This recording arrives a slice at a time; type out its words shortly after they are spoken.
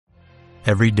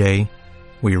Every day,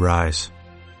 we rise,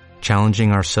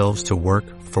 challenging ourselves to work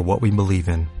for what we believe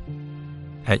in.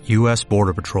 At U.S.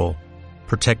 Border Patrol,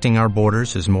 protecting our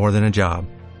borders is more than a job.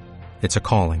 It's a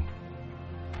calling.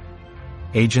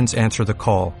 Agents answer the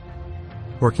call,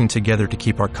 working together to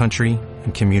keep our country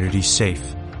and communities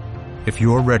safe. If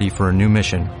you're ready for a new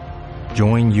mission,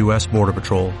 join U.S. Border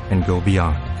Patrol and go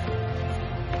beyond.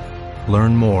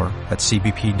 Learn more at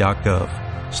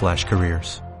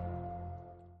cbp.gov/careers.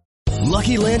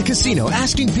 Lucky Land Casino,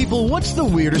 asking people, what's the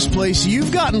weirdest place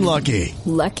you've gotten lucky?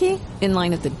 Lucky? In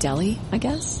line at the deli, I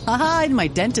guess? Aha, in my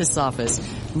dentist's office.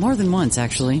 More than once,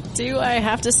 actually. Do I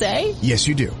have to say? Yes,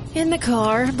 you do. In the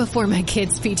car before my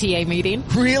kids' PTA meeting.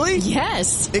 Really?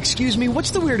 Yes. Excuse me,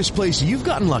 what's the weirdest place you've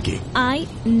gotten lucky? I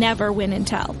never win and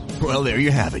tell. Well, there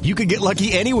you have it. You can get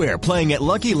lucky anywhere, playing at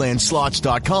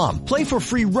LuckyLandSlots.com. Play for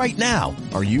free right now.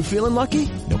 Are you feeling lucky?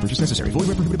 No purchase necessary. Void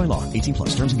where prohibited by law.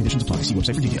 18+. Terms and conditions apply. See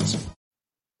website for details.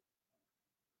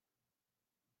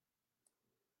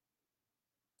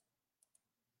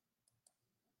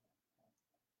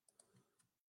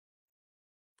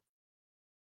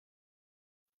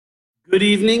 Good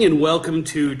evening and welcome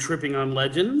to Tripping on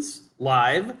Legends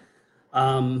Live.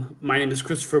 My name is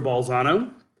Christopher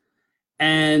Balzano,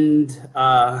 and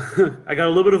I got a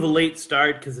little bit of a late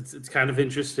start because it's kind of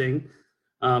interesting.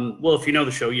 Well, if you know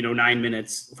the show, you know 9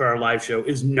 minutes for our live show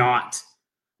is not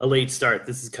a late start.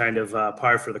 This is kind of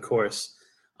par for the course.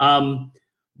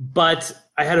 But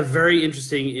I had a very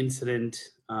interesting incident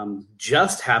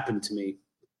just happened to me.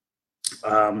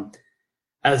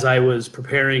 As I was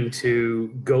preparing to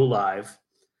go live,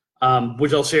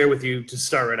 which I'll share with you to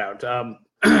start right out.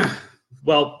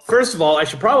 Well, first of all, I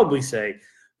should probably say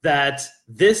that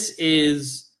this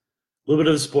is a little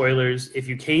bit of spoilers. If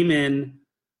you came in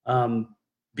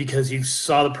because you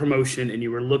saw the promotion and you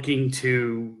were looking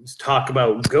to talk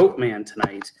about Goatman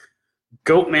tonight,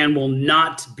 Goatman will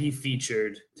not be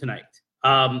featured tonight.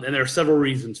 And there are several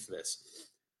reasons for this.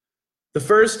 The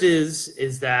first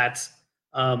is that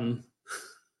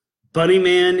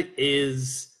Bunnyman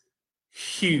is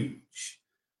huge.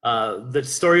 The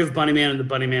story of Bunnyman and the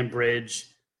Bunnyman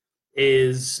Bridge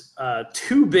is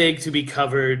too big to be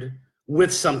covered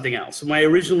with something else. When I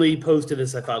originally posted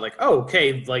this, I thought like, oh,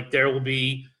 okay, like there will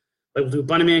be, like we'll do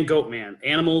Bunnyman, Goatman,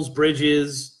 animals,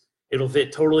 bridges. It'll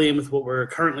fit totally in with what we're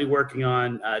currently working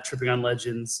on, Tripping on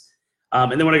Legends.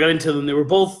 And then when I got into them, they were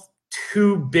both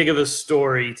too big of a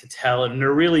story to tell, and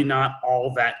they're really not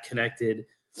all that connected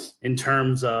in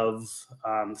terms of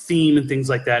theme and things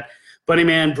like that.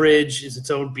 Bunnyman Bridge is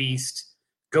its own beast.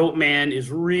 Goatman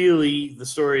is really the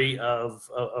story of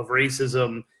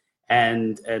racism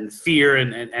and fear,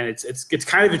 and it's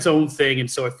kind of its own thing. And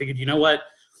so I figured, you know what,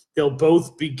 they'll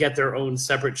both get their own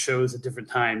separate shows at different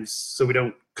times, so we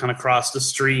don't kind of cross the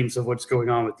streams of what's going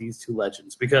on with these two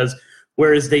legends. Because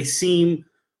whereas they seem,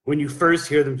 when you first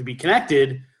hear them, to be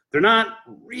connected, they're not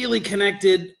really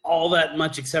connected all that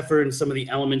much, except for in some of the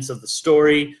elements of the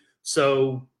story.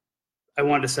 So I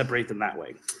wanted to separate them that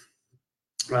way.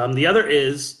 The other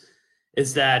is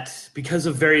that because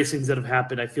of various things that have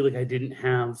happened, I feel like I didn't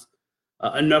have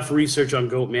enough research on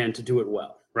Goatman to do it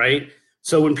well, right?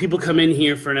 So when people come in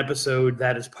here for an episode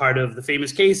that is part of the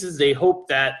Famous Cases, they hope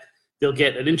that they'll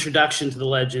get an introduction to the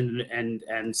legend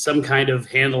and some kind of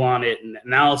handle on it and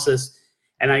analysis.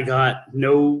 And I got,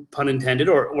 no pun intended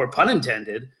or pun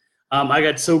intended, I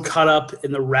got so caught up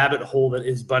in the rabbit hole that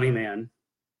is Bunnyman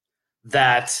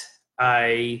that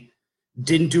I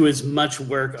didn't do as much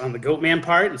work on the Goatman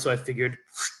part, and so I figured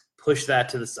push that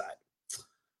to the side.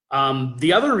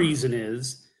 The other reason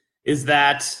is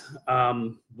that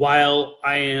while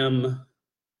I am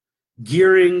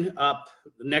gearing up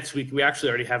next week, we actually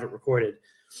already have it recorded,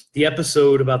 the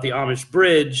episode about the Amish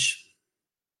Bridge,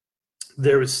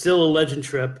 there was still a legend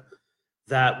trip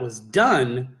that was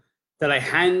done that I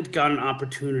hadn't got an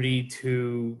opportunity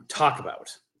to talk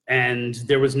about. And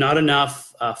there was not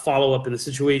enough follow-up, and the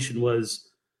situation was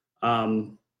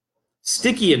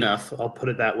sticky enough, I'll put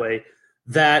it that way,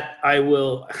 that I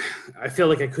feel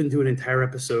like I couldn't do an entire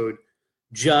episode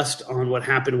just on what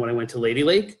happened when I went to Lady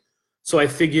Lake. So I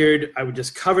figured I would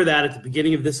just cover that at the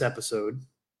beginning of this episode,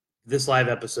 this live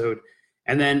episode,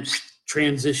 and then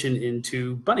transition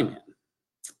into Bunnyman.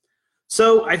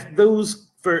 So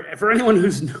for anyone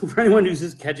who's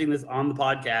just catching this on the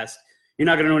podcast, you're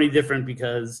not going to know any different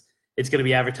because it's going to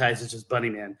be advertised as just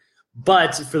Bunnyman.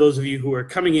 But for those of you who are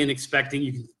coming in expecting,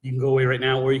 you can go away right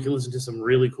now, or you can listen to some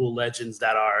really cool legends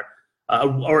that are,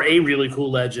 or a really cool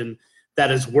legend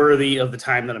that is worthy of the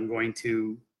time that I'm going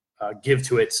to give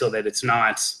to it, so that it's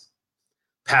not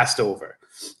passed over.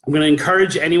 I'm going to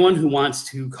encourage anyone who wants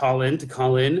to call in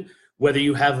whether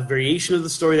you have a variation of the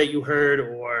story that you heard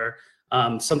or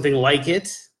something like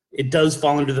it. It does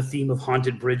fall under the theme of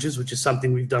haunted bridges, which is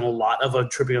something we've done a lot of on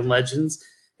Tripping on Legends.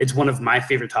 It's one of my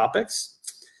favorite topics.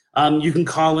 You can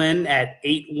call in at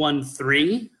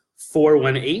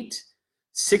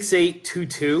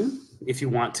 813-418-6822 if you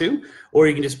want to, or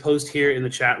you can just post here in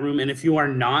the chat room. And if you are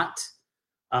not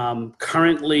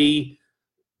currently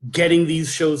getting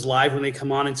these shows live when they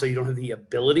come on, and so you don't have the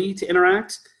ability to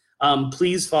interact,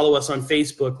 please follow us on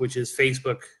Facebook, which is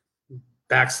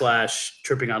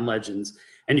Facebook.com/Tripping on Legends.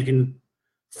 And you can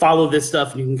follow this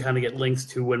stuff, and you can kind of get links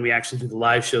to when we actually do the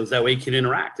live shows. That way you can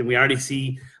interact. And I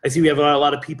see we have a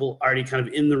lot of people already kind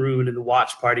of in the room and in the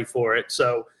watch party for it.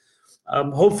 So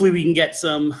hopefully we can get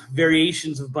some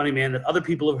variations of Bunnyman that other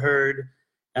people have heard,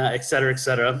 et cetera, et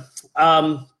cetera.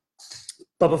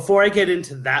 But before I get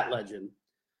into that legend,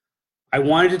 I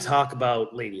wanted to talk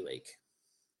about Lady Lake.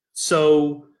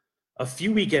 So a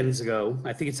few weekends ago,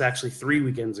 I think it's actually 3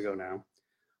 weekends ago now,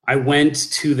 I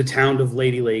went to the town of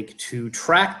Lady Lake to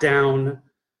track down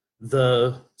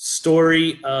the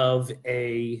story of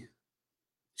it's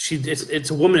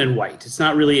a woman in white. It's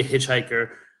not really a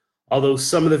hitchhiker, although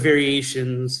some of the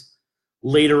variations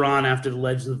later on after the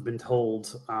legends have been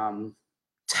told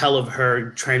tell of her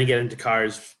trying to get into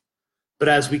cars. But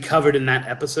as we covered in that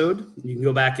episode, you can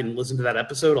go back and listen to that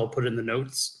episode. I'll put it in the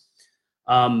notes.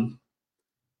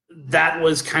 That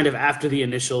was kind of after the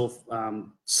initial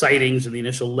sightings and the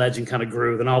initial legend kind of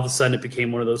grew. Then all of a sudden it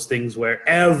became one of those things where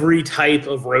every type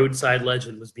of roadside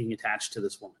legend was being attached to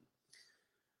this woman.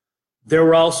 There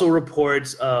were also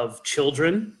reports of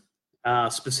children,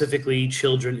 specifically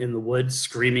children in the woods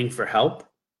screaming for help.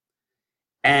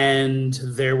 And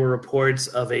there were reports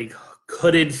of a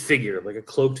hooded figure, like a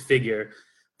cloaked figure,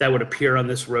 that would appear on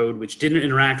this road, which didn't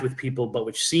interact with people, but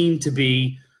which seemed to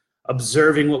be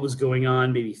observing what was going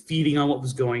on, maybe feeding on what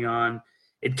was going on.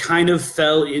 It kind of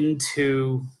fell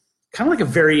into kind of like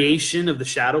a variation of the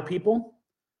shadow people,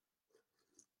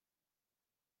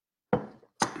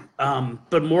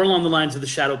 but more along the lines of the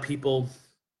shadow people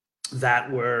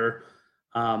that were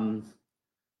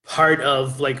part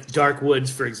of like Dark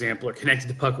Woods, for example, or connected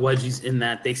to Pukwudgies, in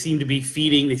that they seem to be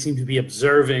feeding, they seem to be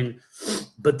observing,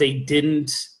 but they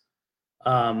didn't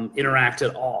interact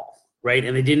at all. Right?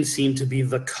 And they didn't seem to be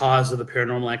the cause of the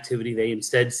paranormal activity. They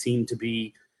instead seemed to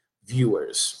be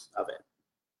viewers of it.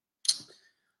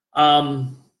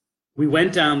 We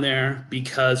went down there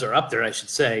up there, I should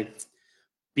say,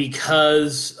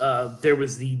 because there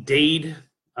was the Dade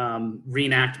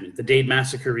reenactment, the Dade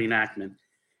Massacre reenactment.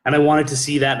 And I wanted to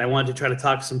see that, and I wanted to try to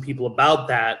talk to some people about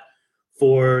that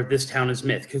for This Town is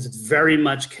Myth, because it's very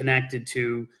much connected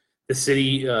to the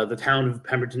city, the town of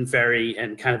Pemberton Ferry,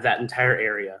 and kind of that entire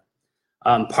area.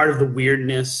 Part of the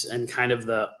weirdness and kind of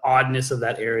the oddness of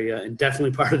that area, and definitely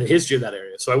part of the history of that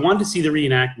area. So I wanted to see the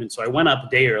reenactment, so I went up a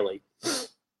day early.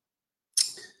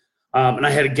 And I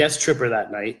had a guest tripper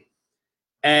that night.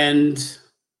 And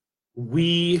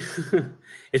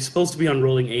it's supposed to be on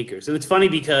Rolling Acres. And it's funny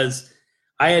because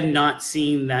I had not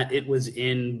seen that it was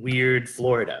in Weird,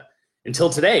 Florida until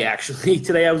today, actually.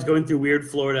 Today I was going through Weird,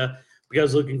 Florida, because I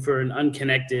was looking for an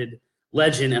unconnected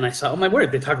legend, and I saw, oh my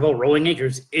word, they talk about Rolling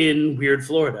Acres in Weird,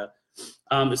 Florida.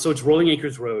 So it's Rolling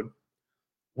Acres Road.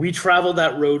 We traveled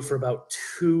that road for about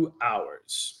 2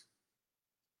 hours.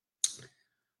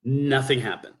 Nothing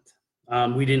happened.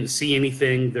 We didn't see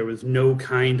anything. There was no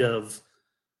kind of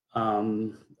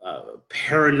paranormal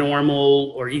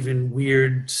or even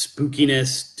weird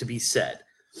spookiness to be said.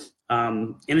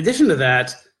 In addition to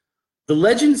that, the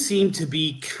legend seemed to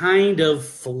be kind of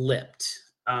flipped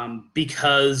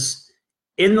because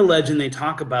in the legend, they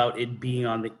talk about it being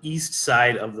on the east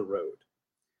side of the road.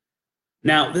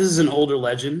 Now, this is an older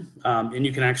legend, and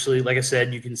you can actually, like I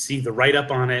said, you can see the write-up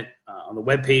on it on the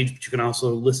webpage, but you can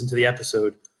also listen to the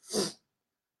episode.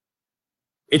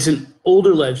 It's an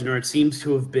older legend, or it seems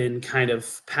to have been kind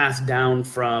of passed down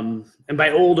from, and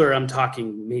by older, I'm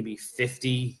talking maybe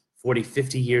 50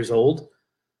 years old.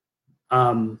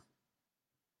 And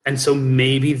so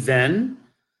maybe then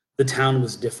the town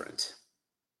was different.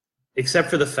 Except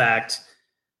for the fact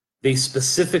they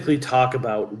specifically talk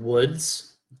about woods,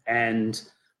 and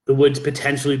the woods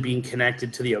potentially being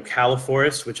connected to the Ocala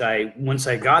Forest, which once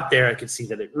I got there, I could see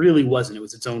that it really wasn't. It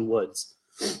was its own woods.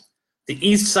 The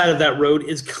east side of that road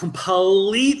is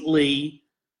completely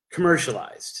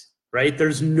commercialized, right?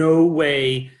 There's no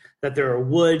way that there are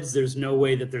woods. There's no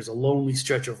way that there's a lonely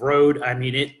stretch of road. I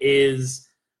mean, it is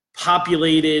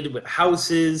populated with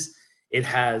houses. It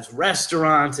has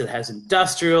restaurants, it has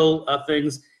industrial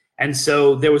things. And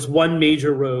so there was one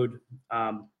major road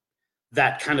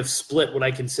that kind of split what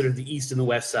I consider the east and the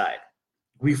west side.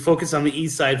 we focused on the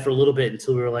east side for a little bit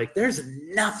until we were like, there's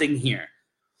nothing here.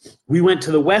 We went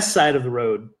to the west side of the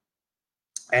road,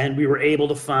 and we were able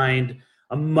to find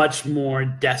a much more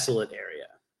desolate area.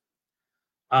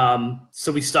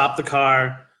 So we stopped the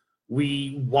car.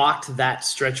 We walked that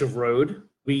stretch of road.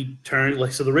 We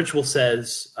turned, so the ritual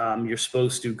says you're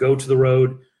supposed to go to the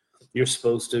road. You're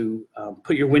supposed to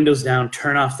put your windows down,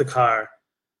 turn off the car,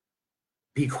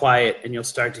 be quiet, and you'll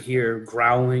start to hear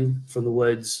growling from the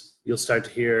woods. You'll start to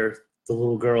hear the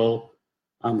little girl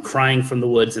crying from the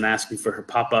woods and asking for her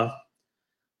papa.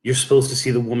 You're supposed to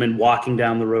see the woman walking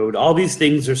down the road. All these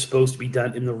things are supposed to be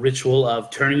done in the ritual of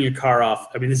turning your car off.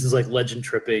 I mean, this is like legend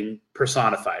tripping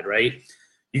personified, right?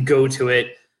 You go to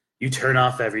it, you turn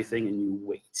off everything, and you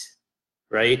wait,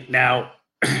 right? Now,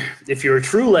 if you're a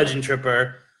true legend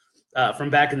tripper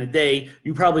from back in the day,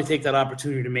 you probably take that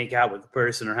opportunity to make out with the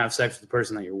person or have sex with the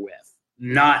person that you're with.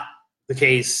 Not the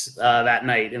case that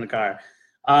night in the car.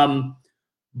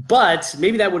 But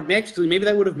maybe that would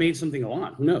have made something go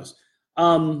on. Who knows?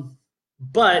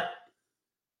 But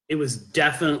it was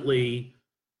definitely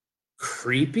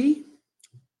creepy.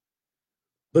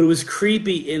 But it was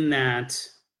creepy in that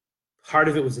part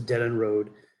of it was a dead-end road.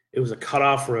 It was a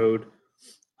cut-off road.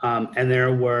 And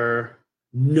there were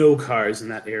no cars in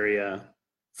that area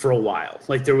for a while.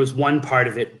 Like, there was one part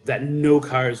of it that no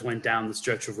cars went down the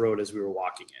stretch of road as we were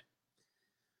walking it.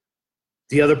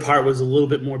 The other part was a little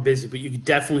bit more busy, but you could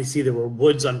definitely see there were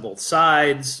woods on both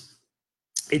sides.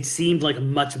 It seemed like a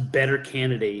much better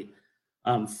candidate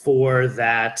for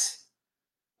that,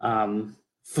 for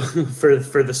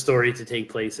the story to take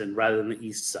place in, rather than the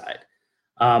east side.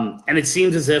 And it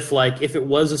seemed as if, like, if it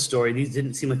was a story, these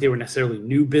didn't seem like they were necessarily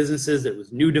new businesses. It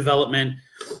was new development.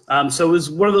 So it was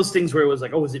one of those things where it was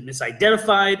like, oh, is it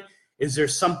misidentified? Is there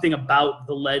something about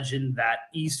the legend that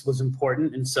east was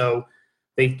important? And so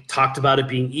they talked about it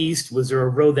being east. Was there a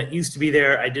road that used to be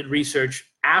there? I did research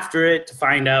after it to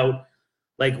find out,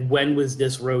 like, when was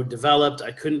this road developed?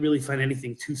 I couldn't really find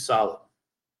anything too solid.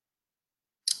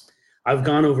 I've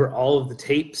gone over all of the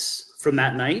tapes from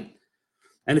that night.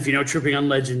 And if you know Tripping on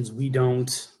Legends, we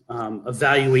don't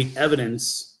evaluate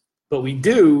evidence, but we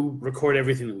do record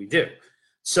everything that we do.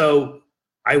 So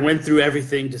I went through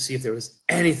everything to see if there was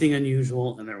anything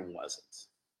unusual, and there wasn't.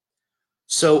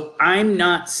 So I'm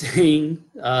not saying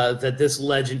that this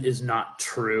legend is not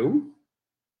true.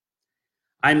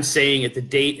 I'm saying at the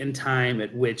date and time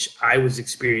at which I was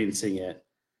experiencing it,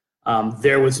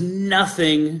 there was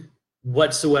nothing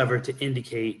whatsoever to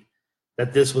indicate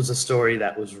that this was a story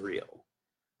that was real.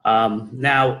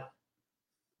 Now,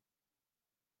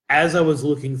 as I was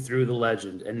looking through the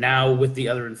legend, and now with the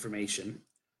other information,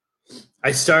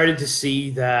 I started to see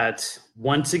that,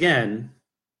 once again,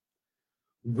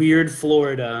 Weird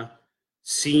Florida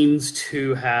seems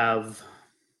to have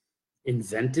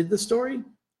invented the story,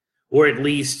 or at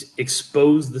least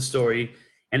exposed the story,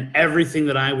 and everything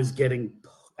I was getting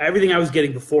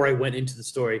before I went into the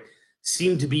story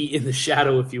seemed to be in the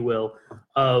shadow, if you will,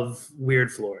 of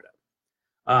Weird Florida.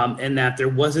 And that there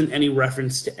wasn't any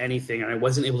reference to anything, and I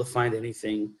wasn't able to find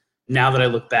anything, now that I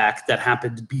look back, that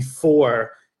happened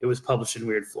before it was published in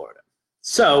Weird Florida.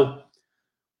 So,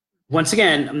 once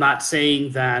again, I'm not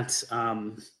saying that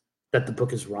that the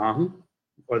book is wrong,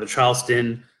 or that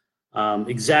Charleston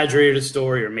exaggerated a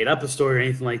story or made up a story or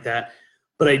anything like that,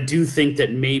 but I do think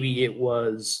that maybe it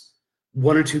was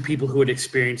one or two people who had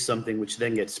experienced something which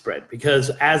then gets spread. Because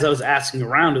as I was asking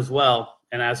around as well,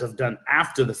 and as I've done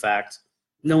after the fact,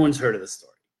 no one's heard of the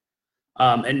story.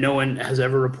 And no one has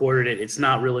ever reported it. It's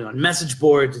not really on message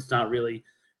boards. It's not really.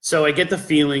 So I get the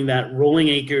feeling that Rolling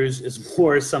Acres is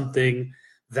more something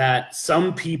that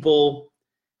some people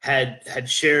had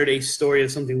shared a story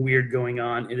of something weird going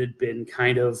on. It had been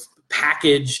kind of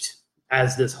packaged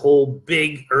as this whole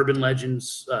big urban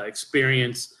legends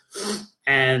experience,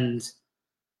 and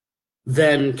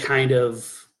then kind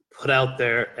of put out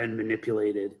there and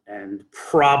manipulated, and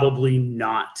probably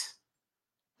not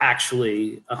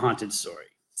actually a haunted story.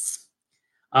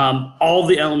 All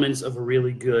the elements of a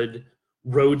really good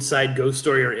roadside ghost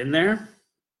story are in there.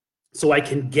 So I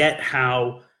can get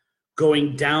how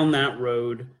going down that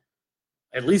road,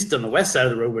 at least on the west side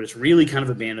of the road where it's really kind of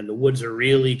abandoned, the woods are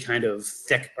really kind of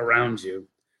thick around you,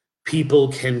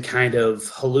 people can kind of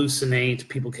hallucinate,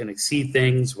 people can see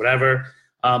things, whatever.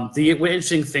 The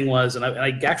interesting thing was, and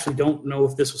I actually don't know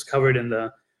if this was covered in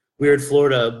the Weird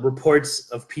Florida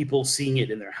reports of people seeing it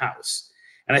in their house.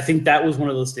 And I think that was one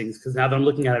of those things, because now that I'm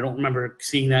looking at it, I don't remember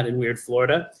seeing that in Weird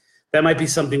Florida. That might be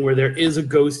something where there is a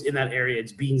ghost in that area.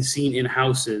 It's being seen in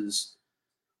houses.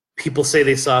 People say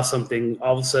they saw something.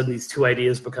 All of a sudden, these two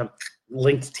ideas become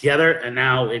linked together, and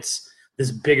now it's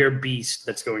this bigger beast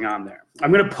that's going on there.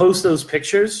 I'm going to post those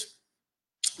pictures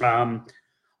on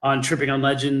Tripping on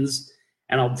Legends,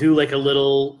 and I'll do like a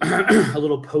little a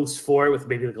little post for it with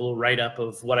maybe like a little write-up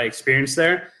of what I experienced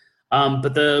there.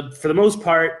 But for the most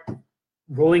part,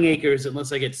 Rolling Acres,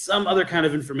 unless I get some other kind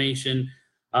of information,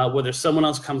 whether someone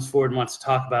else comes forward and wants to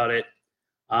talk about it,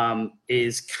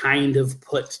 is kind of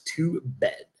put to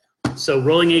bed. So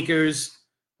Rolling Acres,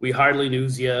 we hardly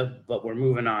news you, but we're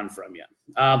moving on from you.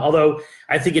 Although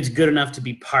I think it's good enough to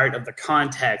be part of the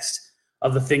context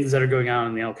of the things that are going on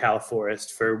in the Ocala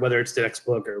Forest, for whether it's the next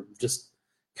book or just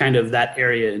kind of that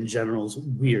area in general's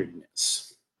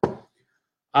weirdness.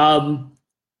 I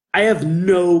have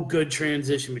no good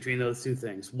transition between those two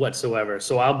things whatsoever,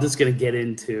 so I'm just going to get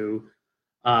into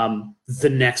the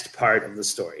next part of the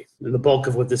story, and the bulk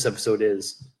of what this episode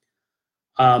is,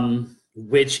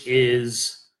 which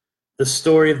is the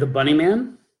story of the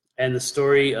Bunnyman and the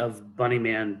story of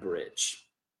Bunnyman Bridge.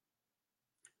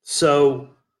 So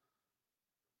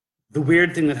the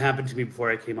weird thing that happened to me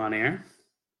before I came on air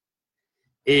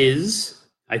is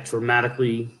I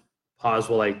dramatically pause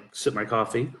while I sip my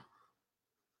coffee,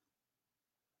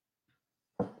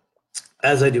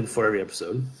 as I do before every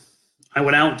episode. I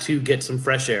went out to get some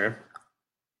fresh air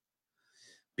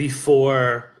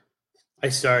before I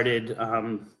started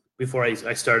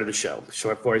I started the show,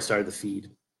 short before I started the feed.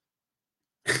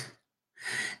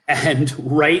 And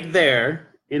right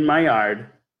there in my yard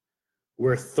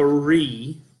were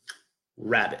 3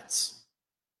 rabbits.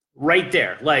 Right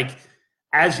there. Like,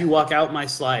 as you walk out my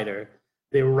slider,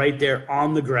 they were right there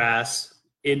on the grass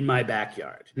in my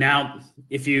backyard. Now,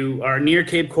 if you are near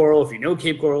Cape Coral, if you know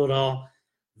Cape Coral at all,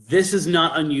 this is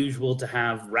not unusual to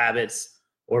have rabbits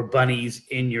or bunnies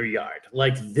in your yard.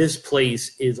 Like, this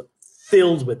place is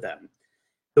filled with them.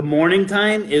 The morning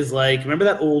time is like, remember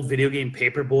that old video game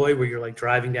Paperboy where you're like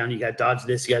driving down, you got to dodge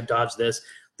this, you got to dodge this.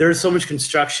 There's so much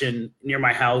construction near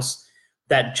my house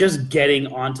that just getting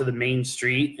onto the main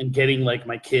street and getting like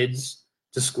my kids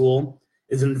to school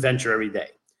is an adventure every day.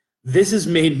 This is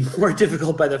made more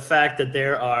difficult by the fact that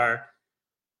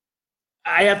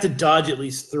I have to dodge at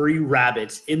least 3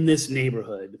 rabbits in this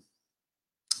neighborhood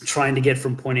trying to get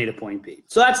from point A to point B.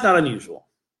 So that's not unusual.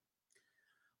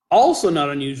 Also not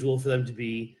unusual for them to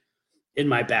be in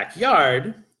my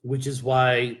backyard, which is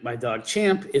why my dog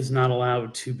Champ is not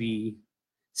allowed to be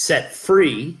set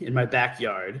free in my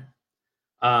backyard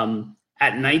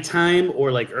at nighttime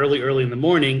or like early in the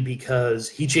morning, because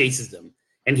he chases them.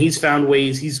 And he's found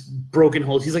ways, he's broken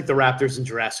holes. He's like the raptors in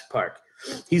Jurassic Park.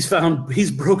 He's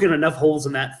broken enough holes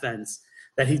in that fence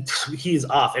that he is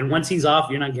off. And once he's off,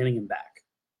 you're not getting him back.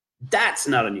 That's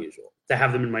not unusual to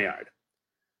have them in my yard.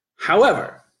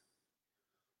 However,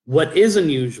 what is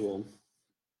unusual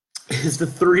is the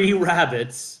 3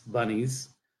 bunnies,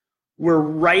 were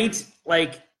right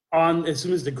like on as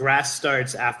soon as the grass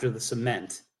starts after the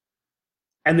cement.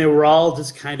 And they were all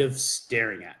just kind of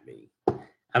staring at me.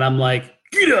 And I'm like,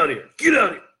 get out of here, get out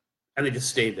of here. And they just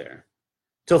stayed there.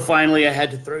 Till finally I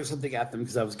had to throw something at them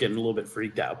because I was getting a little bit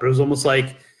freaked out. But it was almost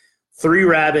like 3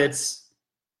 rabbits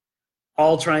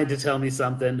all trying to tell me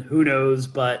something. Who knows?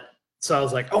 But so I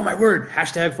was like, oh my word,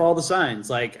 hashtag follow the signs.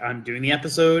 Like, I'm doing the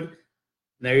episode.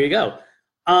 There you go.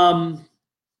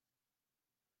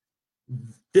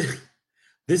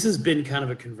 This has been kind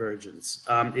of a convergence.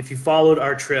 If you followed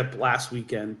our trip last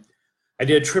weekend, I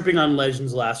did a Tripping on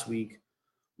Legends last week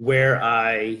where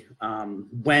I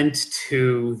went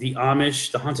to the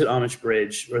Haunted Amish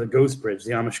Bridge, or the Ghost Bridge,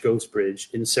 the Amish Ghost Bridge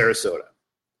in Sarasota.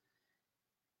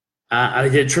 I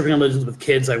did Tripping on Legends with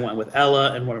kids. I went with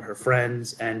Ella and one of her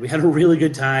friends, and we had a really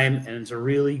good time, and it's a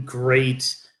really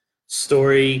great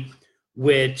story,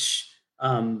 which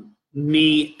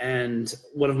me and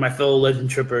one of my fellow Legend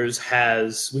Trippers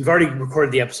we've already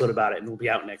recorded the episode about it, and it'll be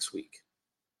out next week.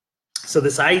 So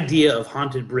this idea of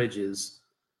haunted bridges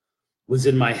was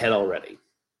in my head already.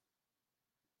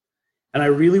 And I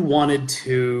really wanted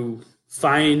to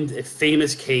find a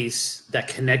famous case that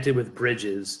connected with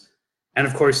bridges. And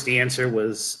of course, the answer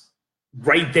was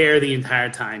right there the entire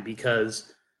time,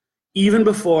 because even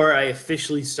before I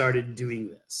officially started doing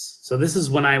this, so this is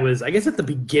when I was, I guess, at the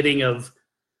beginning of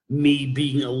me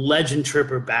being a Legend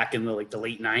Tripper back in the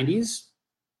late 90s,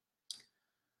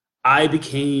 I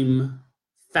became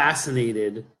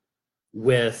fascinated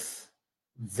with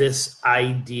this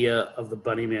idea of the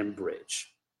Bunnyman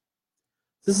Bridge.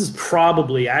 This is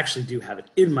probably, I actually do have it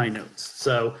in my notes.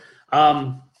 So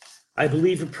I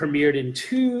believe it premiered in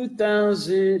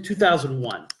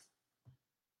 2001.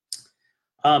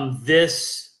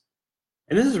 This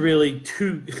is really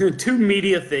two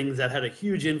media things that had a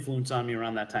huge influence on me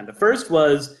around that time. The first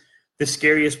was The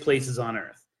Scariest Places on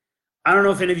Earth. I don't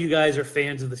know if any of you guys are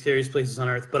fans of the Scariest Places on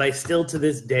Earth, but I still to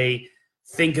this day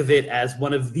think of it as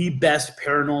one of the best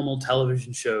paranormal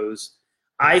television shows.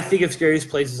 I think of Scariest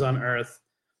Places on Earth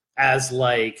as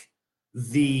like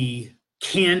the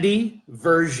Candy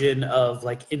version of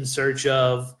like In Search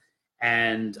Of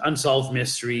and Unsolved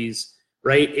Mysteries,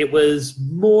 right? It was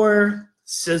more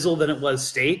sizzle than it was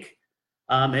steak,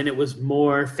 and it was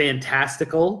more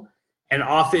fantastical and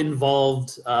often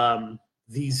involved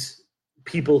these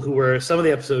people who were, some of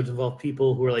the episodes involved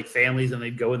people who were like families, and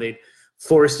they'd go and they'd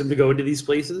force them to go into these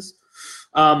places.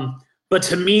 But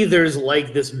to me, there's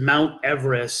like this Mount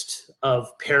Everest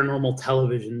of paranormal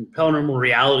television, paranormal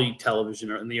reality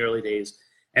television in the early days.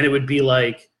 And it would be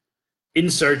like In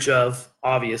Search Of,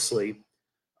 obviously,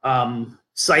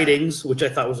 Sightings, which I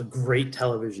thought was a great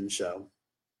television show,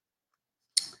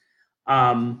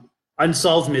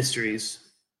 Unsolved Mysteries.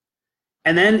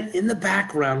 And then in the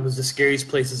background was the Scariest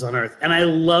Places on Earth. And I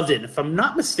loved it. And if I'm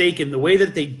not mistaken, the way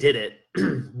that they did it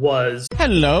was...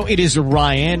 Hello, it is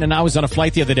Ryan, and I was on a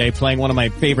flight the other day playing one of my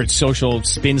favorite social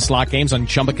spin slot games on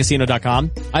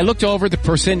ChumbaCasino.com. I looked over at the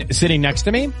person sitting next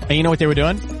to me, and you know what they were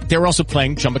doing? They were also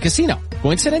playing Chumba Casino.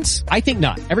 Coincidence? I think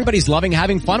not. Everybody's loving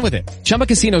having fun with it. Chumba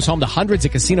Casino is home to hundreds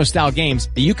of casino-style games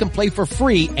that you can play for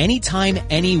free anytime,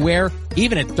 anywhere,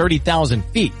 even at 30,000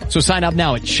 feet. So sign up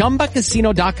now at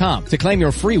ChumbaCasino.com to claim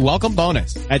your free welcome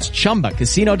bonus. That's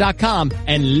ChumbaCasino.com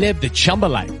and live the Chumba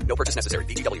life. No purchase necessary.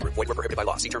 VGW. Void where prohibited by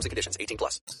law. See terms and conditions.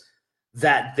 18+.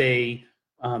 That they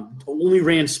only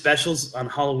ran specials on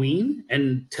Halloween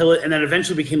and then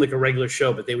eventually became like a regular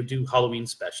show, but they would do Halloween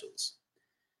specials.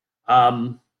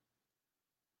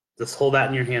 Just hold that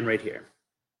in your hand right here.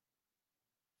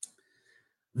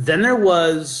 Then there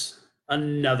was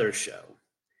another show.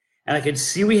 And I can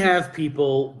see we have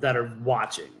people that are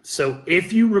watching. So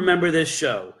if you remember this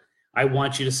show, I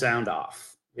want you to sound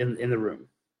off in the room.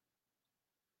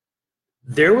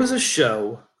 There was a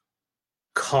show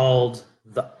called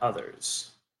The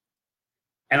Others.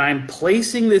 And I'm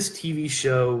placing this TV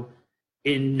show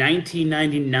in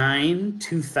 1999,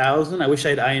 2000. I wish I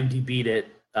had IMDb'd it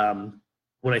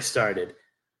when I started.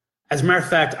 As a matter of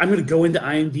fact, I'm going to go into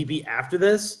IMDb after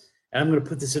this, and I'm going to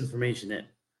put this information in.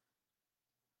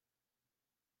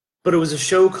 But it was a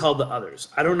show called The Others.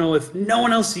 I don't know if no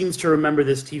one else seems to remember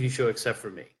this TV show except for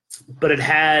me. But it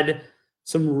had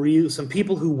some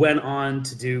people who went on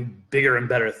to do bigger and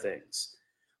better things.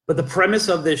 But the premise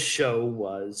of this show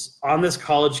was on this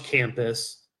college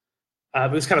campus,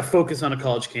 it was kind of focused on a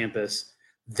college campus,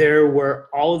 there were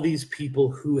all of these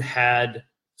people who had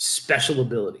special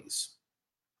abilities.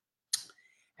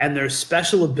 And their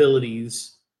special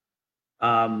abilities,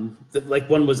 like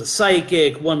one was a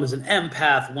psychic, one was an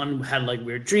empath, one had like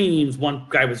weird dreams, one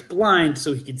guy was blind,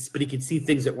 but he could see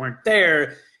things that weren't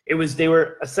there. They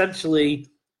were essentially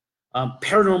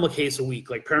paranormal case a week,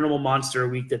 like paranormal monster a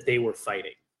week that they were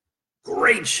fighting.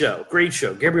 Great show.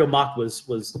 Gabriel Macht was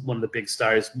one of the big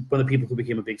stars, one of the people who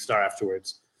became a big star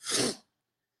afterwards.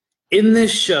 In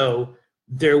this show,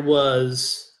 there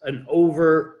was an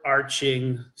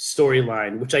overarching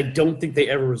storyline, which I don't think they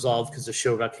ever resolved because the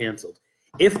show got canceled.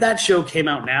 If that show came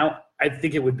out now, I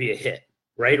think it would be a hit,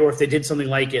 right? Or if they did something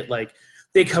like it, like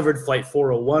they covered Flight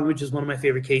 401, which is one of my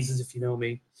favorite cases, if you know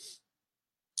me.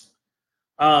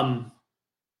 One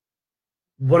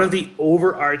of the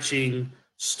overarching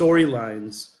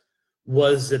storylines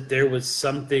was that there was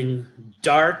something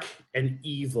dark and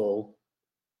evil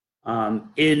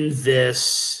in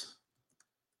this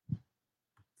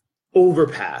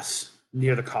overpass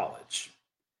near the college.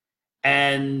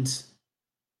 And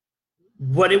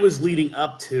what it was leading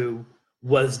up to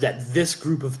was that this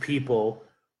group of people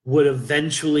would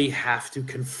eventually have to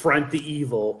confront the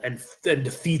evil and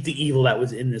defeat the evil that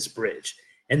was in this bridge.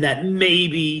 And that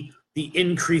maybe the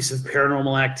increase of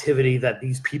paranormal activity that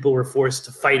these people were forced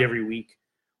to fight every week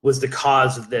was the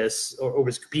cause of this, or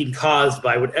was being caused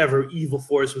by whatever evil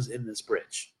force was in this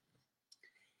bridge.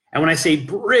 And when I say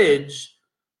bridge,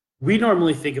 we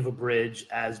normally think of a bridge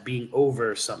as being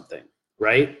over something,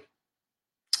 right?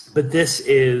 But this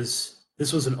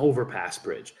was an overpass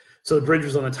bridge. So the bridge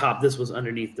was on the top, this was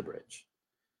underneath the bridge.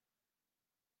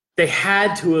 They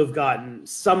had to have gotten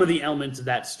some of the elements of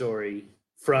that story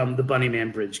from the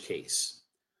Bunnyman Bridge case.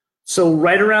 So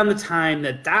right around the time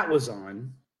that was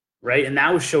on, right, and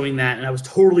that was showing that, and I was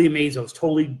totally amazed, I was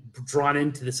totally drawn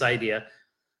into this idea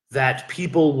that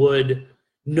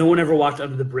no one ever walked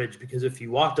under the bridge, because if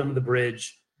you walked under the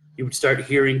bridge, you would start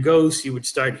hearing ghosts, you would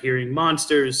start hearing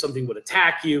monsters, something would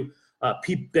attack you,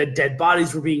 dead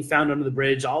bodies were being found under the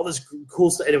bridge, all this cool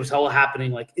stuff, and it was all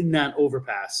happening like in that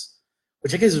overpass,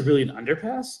 which I guess is really an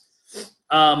underpass.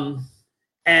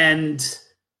 And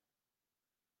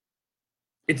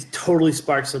it's totally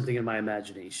sparked something in my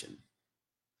imagination.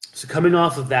 So coming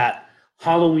off of that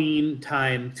Halloween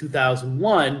time,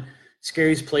 2001,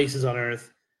 Scariest Places on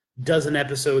Earth does an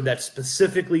episode that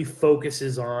specifically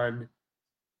focuses on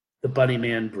the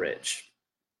Bunnyman Bridge.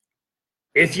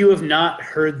 If you have not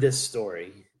heard this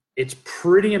story, it's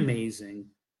pretty amazing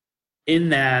in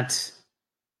that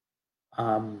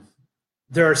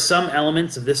there are some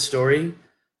elements of this story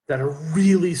that are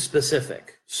really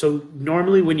specific. So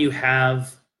normally when you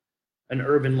have an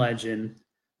urban legend,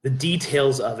 the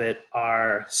details of it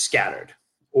are scattered,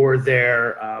 or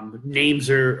their names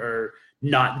are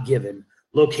not given,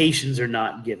 locations are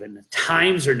not given,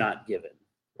 times are not given,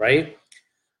 right?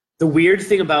 The weird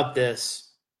thing about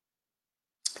this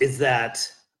is that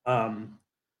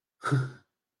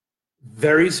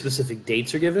very specific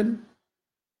dates are given.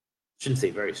 Shouldn't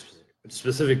say very specific, but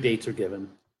specific dates are given.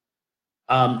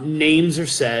 Names are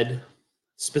said,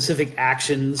 specific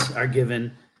actions are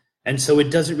given, and so it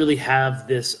doesn't really have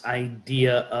this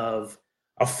idea of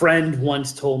a friend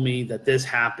once told me that this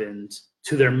happened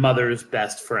to their mother's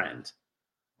best friend.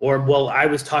 Or, well, I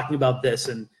was talking about this,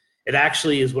 and it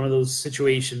actually is one of those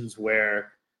situations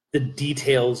where the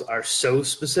details are so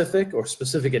specific or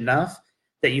specific enough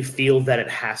that you feel that it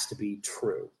has to be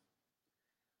true.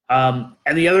 And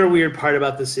the other weird part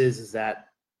about this is that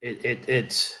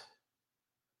it's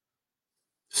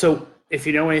so if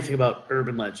you know anything about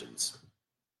urban legends,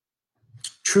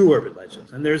 true urban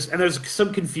legends, and there's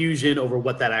some confusion over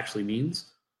what that actually means.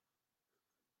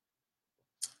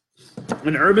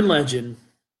 An urban legend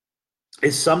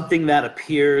is something that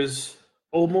appears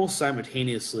almost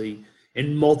simultaneously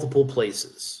in multiple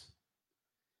places,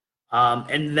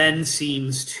 and then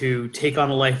seems to take on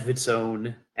a life of its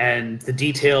own, and the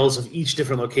details of each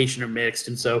different location are mixed.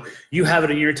 And so you have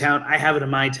it in your town, I have it in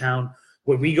my town.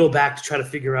 When we go back to try to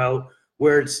figure out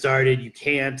where it started, you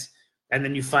can't. And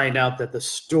then you find out that the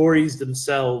stories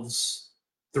themselves,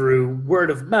 through word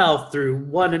of mouth, through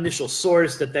one initial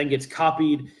source that then gets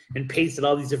copied and pasted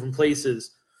all these different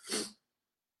places,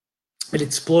 it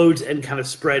explodes and kind of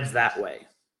spreads that way.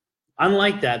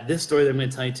 Unlike that, this story that I'm going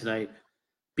to tell you tonight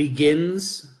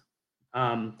begins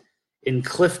in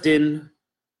Clifton,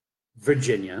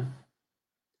 Virginia,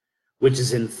 which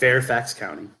is in Fairfax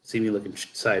County. See me looking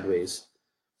sideways.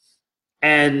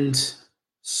 And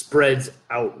spreads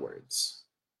outwards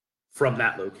from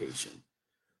that location.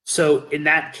 So in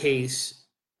that case,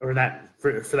 or that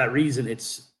for that reason,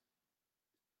 it's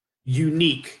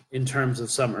unique in terms of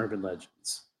some urban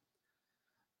legends.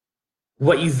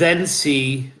 What you then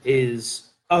see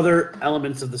is other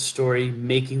elements of the story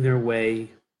making their way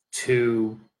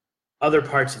to other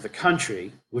parts of the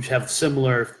country, which have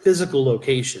similar physical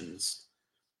locations,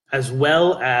 as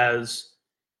well as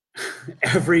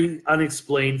every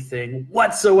unexplained thing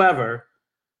whatsoever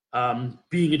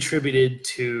being attributed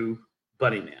to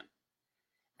Bunnyman.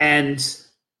 And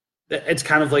it's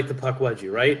kind of like the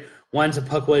Pukwudgie, right? Once a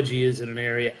Pukwudgie is in an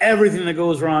area, everything that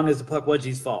goes wrong is the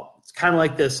Pukwudgie's fault. It's kind of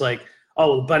like this, like,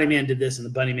 oh, the Bunnyman did this and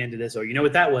the Bunnyman did this, or you know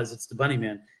what that was? It's the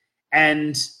Bunnyman.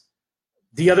 And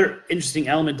the other interesting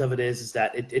element of it is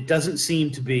that it doesn't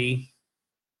seem to be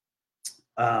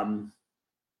a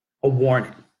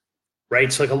warning,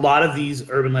 right? So like a lot of these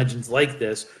urban legends like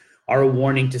this are a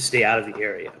warning to stay out of the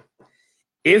area.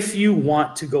 If you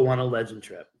want to go on a legend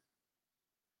trip,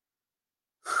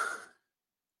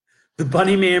 the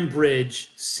Bunnyman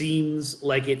Bridge seems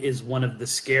like it is one of the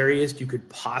scariest you could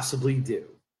possibly do,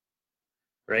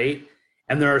 right?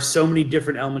 And there are so many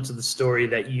different elements of the story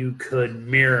that you could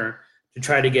mirror to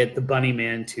try to get the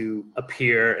Bunnyman to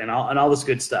appear and all this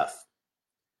good stuff.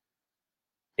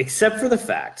 Except for the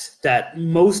fact that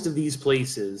most of these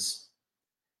places,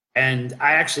 and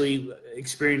I actually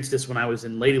experienced this when I was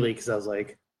in Lady Lake, because I was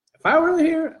like, if I were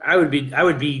here, I would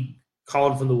be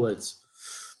calling from the woods.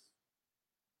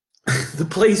 The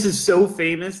place is so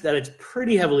famous that it's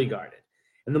pretty heavily guarded.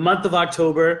 In the month of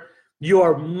October, you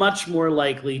are much more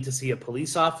likely to see a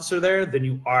police officer there than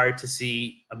you are to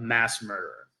see a mass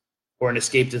murderer or an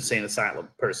escaped insane asylum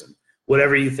person,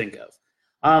 whatever you think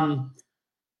of.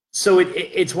 So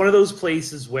it's one of those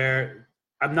places where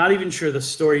I'm not even sure the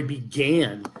story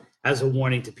began as a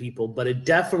warning to people, but it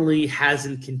definitely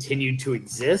hasn't continued to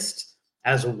exist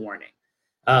as a warning.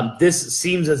 This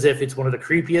seems as if it's one of the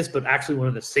creepiest, but actually one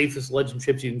of the safest legend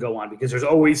trips you can go on, because there's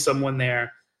always someone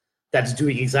there that's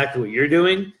doing exactly what you're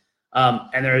doing.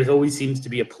 And there always seems to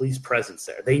be a police presence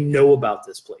there. They know about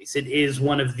this place. It is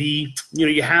one of the,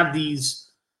 you have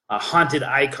these haunted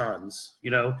icons,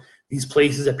 these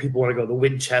places that people want to go, the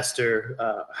Winchester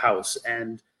house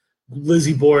and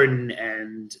Lizzie Borden.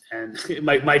 And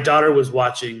my daughter was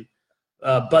watching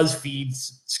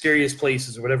BuzzFeed's Scariest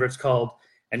Places or whatever it's called.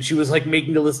 And she was like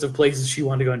making a list of places she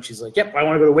wanted to go. And she's like, yep, I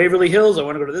want to go to Waverly Hills. I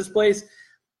want to go to this place.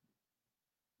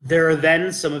 There are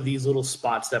then some of these little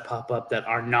spots that pop up that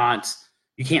are not,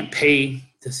 you can't pay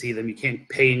to see them. You can't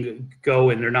pay and go,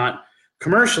 and they're not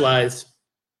commercialized,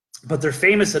 but they're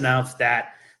famous enough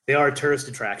that they are a tourist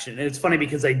attraction. And it's funny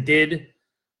because I did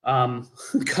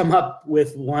come up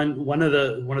with one of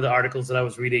the articles that I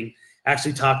was reading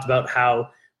actually talked about how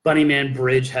Bunnyman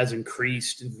Bridge has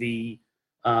increased the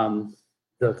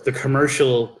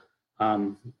commercial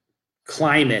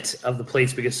climate of the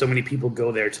place because so many people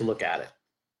go there to look at it.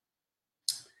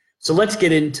 So let's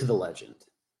get into the legend.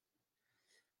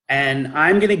 And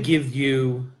I'm going to give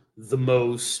you the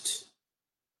most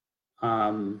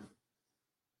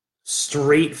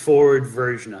straightforward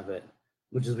version of it,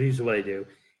 which is usually what I do.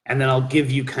 And then I'll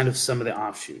give you kind of some of the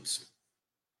offshoots.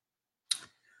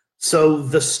 So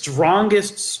the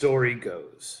strongest story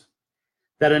goes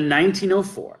that in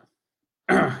 1904,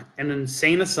 an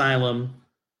insane asylum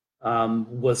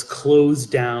was closed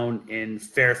down in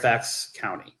Fairfax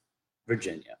County,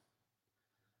 Virginia.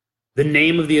 The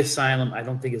name of the asylum I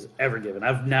don't think is ever given.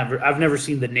 I've never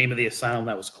seen the name of the asylum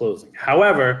that was closing.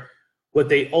 However, what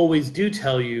they always do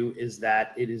tell you is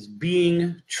that it is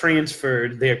being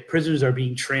transferred. Their prisoners are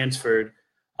being transferred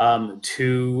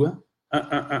to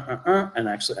and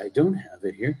actually I don't have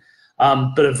it here,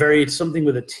 but it's something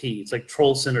with a T. It's like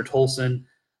Trolson or Tolson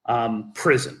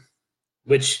prison,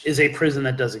 which is a prison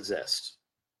that does exist.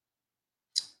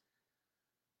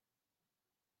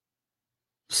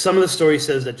 Some of the story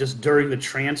says that just during the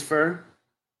transfer,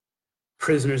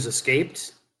 prisoners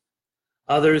escaped.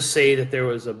 Others say that there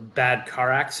was a bad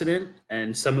car accident,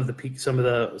 and some of the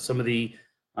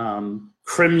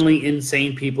criminally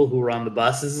insane people who were on the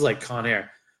bus. This is like Con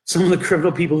Air. Some of the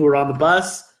criminal people who were on the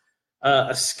bus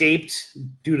escaped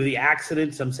due to the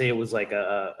accident. Some say it was like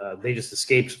they just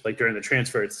escaped like during the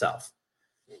transfer itself.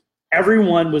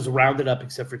 Everyone was rounded up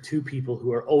except for two people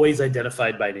who are always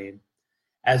identified by name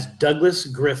as Douglas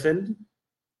Griffin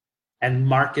and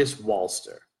Marcus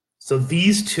Walster. So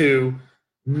these two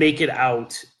make it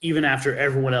out even after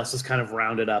everyone else is kind of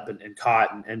rounded up and caught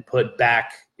and put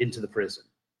back into the prison.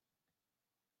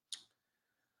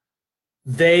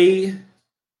 They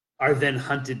are then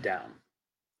hunted down.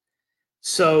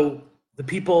 So the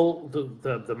people,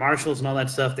 the marshals and all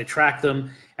that stuff, they track them,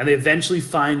 and they eventually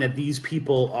find that these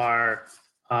people are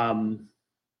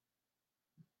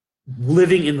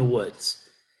living in the woods,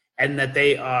 and that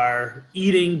they are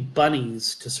eating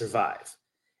bunnies to survive.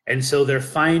 And so they're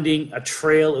finding a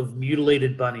trail of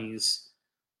mutilated bunnies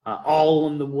all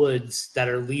in the woods that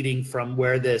are leading from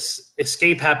where this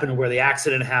escape happened, where the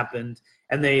accident happened,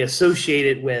 and they associate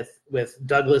it with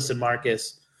Douglas and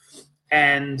Marcus,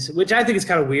 and which I think is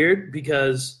kind of weird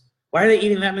because why are they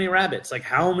eating that many rabbits? Like,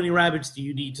 how many rabbits do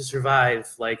you need to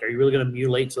survive? Like, are you really going to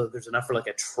mutilate so that there's enough for like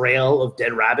a trail of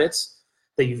dead rabbits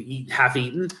that you've half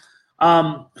eaten?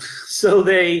 So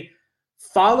they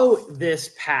follow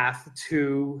this path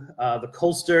to the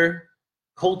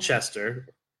Colchester,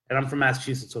 and I'm from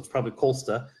Massachusetts, so it's probably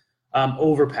Colsta,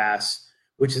 overpass,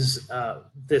 which is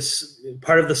this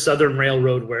part of the Southern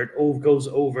Railroad where it goes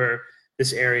over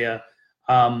this area.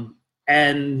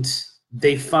 And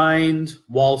they find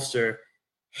Walster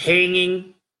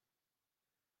hanging,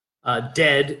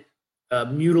 dead,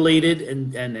 mutilated,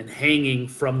 and hanging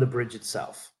from the bridge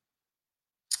itself.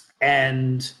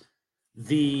 And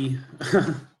the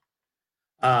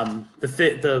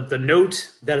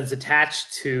note that is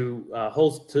attached to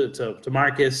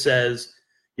Marcus says,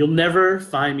 "You'll never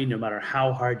find me no matter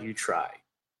how hard you try.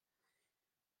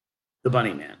 The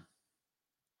Bunny Man."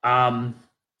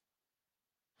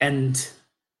 And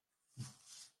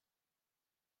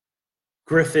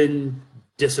Griffin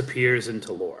disappears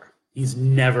into lore. He's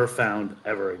never found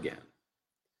ever again.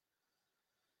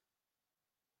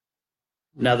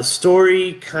 Now, the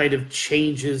story kind of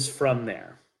changes from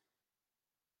there.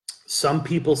 Some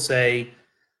people say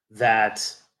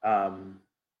that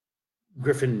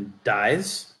Griffin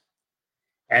dies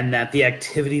and that the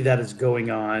activity that is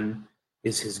going on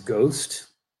is his ghost.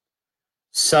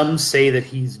 Some say that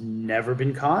he's never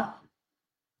been caught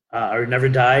or never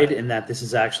died, and that this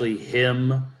is actually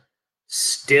him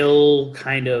still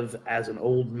kind of as an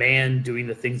old man doing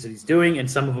the things that he's doing, and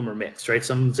some of them are mixed, right?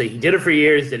 Some of them say he did it for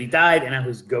years, that he died, and now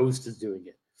his ghost is doing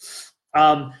it.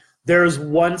 There's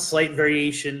one slight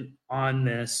variation on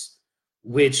this,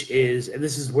 which is, and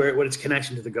this is what its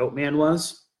connection to the Goat Man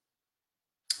was,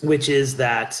 which is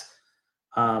that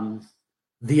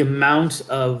the amount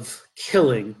of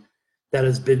killing that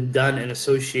has been done and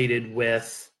associated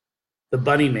with the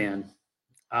Bunny Man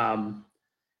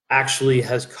actually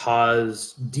has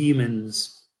caused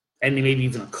demons and maybe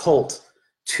even a cult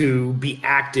to be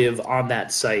active on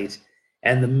that site.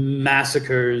 And the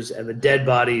massacres and the dead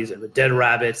bodies and the dead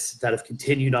rabbits that have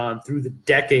continued on through the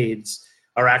decades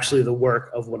are actually the work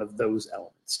of one of those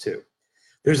elements too.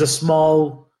 There's a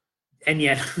small and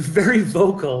yet very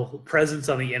vocal presence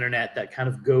on the internet that kind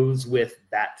of goes with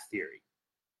that theory.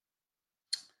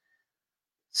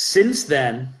 Since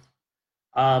then,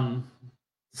 the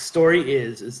story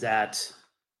is that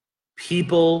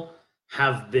people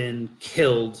have been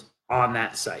killed on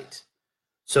that site.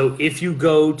 So if you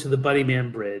go to the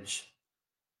Bunnyman Bridge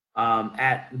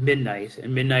at midnight,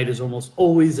 and midnight is almost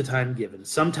always the time given.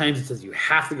 Sometimes it says you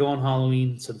have to go on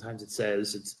Halloween. Sometimes it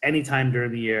says it's any time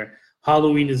during the year.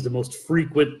 Halloween is the most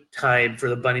frequent time for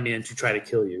the Bunnyman to try to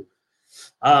kill you.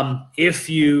 If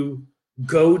you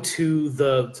go to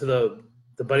the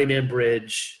Bunnyman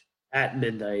Bridge at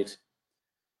midnight,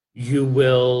 you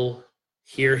will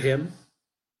hear him.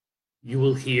 You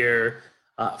will hear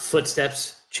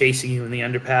footsteps chasing you in the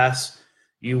underpass.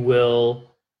 You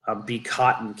will be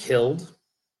caught and killed.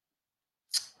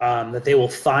 That they will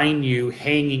find you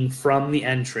hanging from the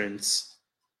entrance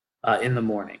in the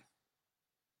morning.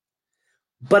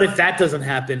 But if that doesn't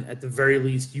happen, at the very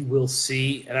least, you will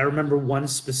see. And I remember one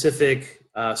specific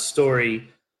story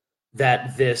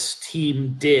that this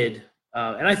team did.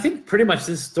 And I think pretty much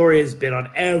this story has been on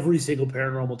every single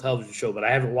paranormal television show, but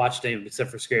I haven't watched any of them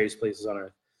except for Scariest Places on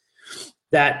Earth.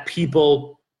 That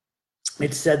people,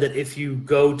 it's said that if you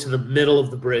go to the middle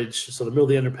of the bridge, so the middle of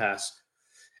the underpass,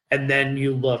 and then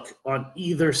you look on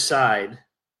either side,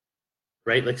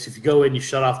 right? Like, so if you go in, you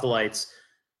shut off the lights,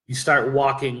 you start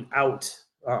walking out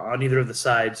on either of the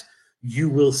sides, you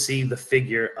will see the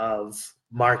figure of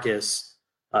Marcus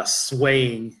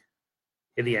swaying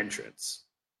in the entrance.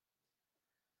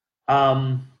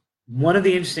 One of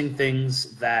the interesting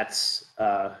things that's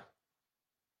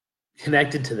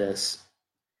connected to this,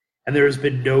 and there has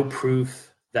been no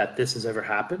proof that this has ever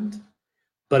happened,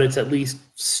 but it's at least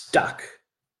stuck,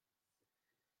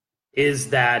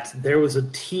 is that there was a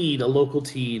local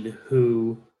teen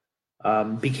who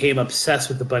became obsessed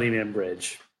with the Bunnyman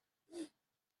Bridge.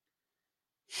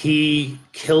 He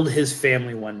killed his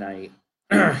family one night.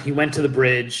 He went to the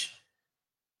bridge.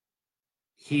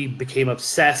 He became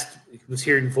obsessed, was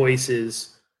hearing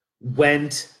voices,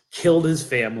 went, killed his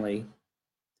family,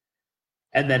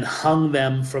 and then hung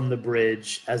them from the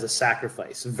bridge as a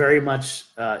sacrifice. Very much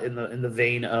in the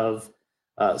vein of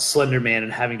Slender Man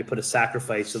and having to put a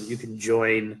sacrifice so that you can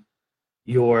join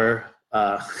your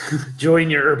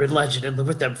urban legend and live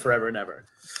with them forever and ever.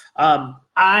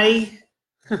 I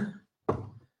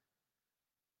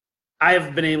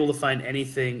have been able to find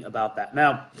anything about that.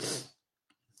 Now,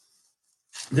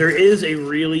 there is a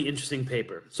really interesting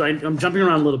paper. So I'm jumping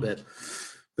around a little bit,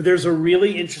 but there's a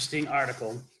really interesting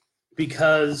article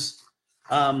because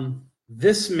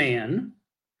this man,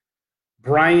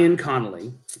 Brian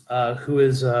Connolly, who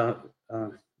is an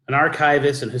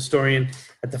archivist and historian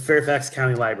at the Fairfax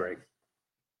County Library,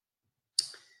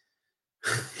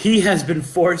 he has been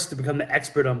forced to become the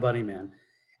expert on Bunnyman.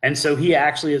 And so he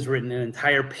actually has written an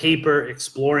entire paper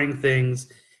exploring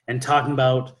things and talking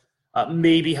about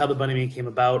maybe how the Bunnyman came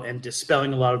about and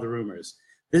dispelling a lot of the rumors.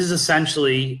 This is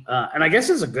essentially, and I guess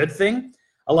it's a good thing,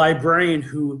 a librarian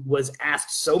who was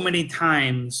asked so many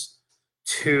times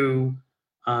to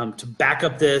back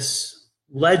up this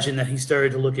legend that he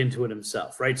started to look into it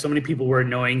himself, right? So many people were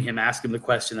annoying him, asking him the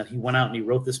question, that he went out and he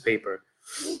wrote this paper.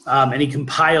 And he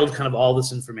compiled kind of all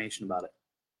this information about it.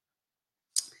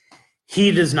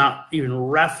 He does not even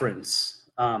reference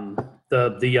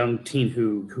the young teen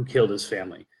who killed his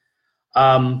family.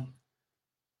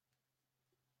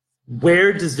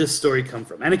 Where does this story come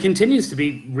from? And it continues to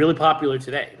be really popular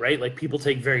today, right? Like, people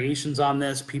take variations on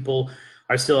this. People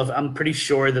are still, I'm pretty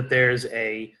sure that there's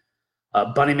a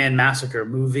Bunnyman Massacre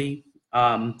movie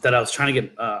that I was trying to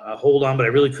get a hold on, but I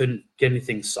really couldn't get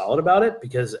anything solid about it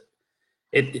because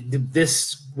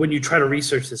this when you try to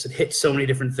research this, it hits so many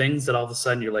different things that all of a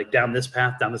sudden you're like down this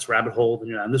path, down this rabbit hole, then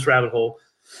you're down this rabbit hole.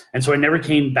 And so I never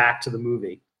came back to the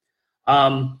movie.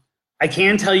 I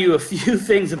can tell you a few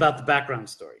things about the background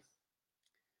story.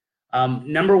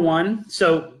 Number one,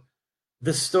 so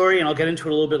the story, and I'll get into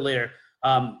it a little bit later,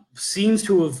 seems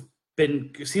to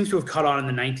have caught on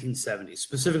in the 1970s.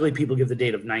 Specifically, people give the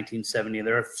date of 1970, and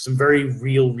there are some very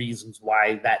real reasons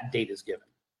why that date is given.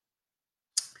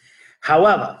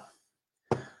 However,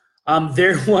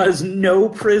 there was no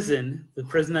prison, the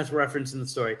prison that's referenced in the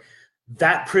story,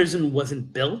 that prison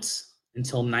wasn't built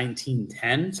until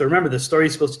 1910. So remember, the story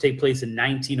is supposed to take place in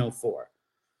 1904.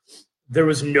 there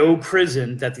was no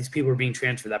prison that these people were being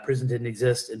transferred. That prison didn't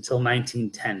exist until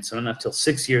 1910, so not until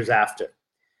 6 years after.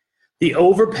 The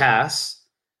overpass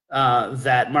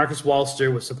that Marcus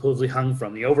Walster was supposedly hung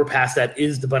from, the overpass that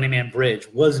is the Bunnyman Bridge,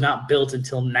 was not built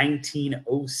until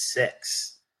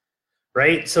 1906,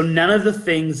 right? So none of the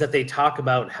things that they talk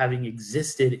about having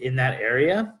existed in that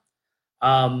area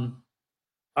are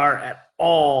at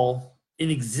all in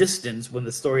existence when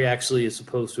the story actually is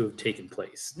supposed to have taken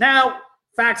place. Now,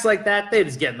 facts like that, they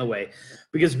just get in the way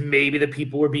because maybe the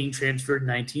people were being transferred in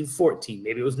 1914.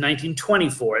 Maybe it was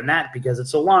 1924, and that because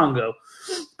it's so long ago.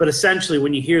 But essentially,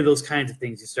 when you hear those kinds of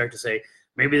things, you start to say,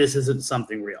 maybe this isn't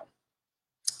something real.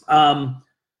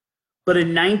 But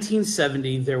in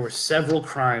 1970, there were several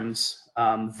crimes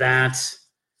that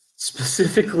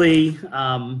specifically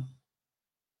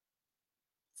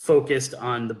focused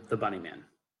on the Bunnyman.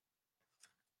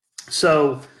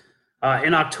 So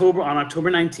on October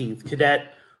 19th,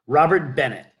 Cadet Robert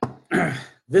Bennett.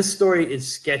 This story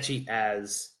is sketchy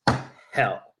as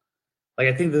hell. Like,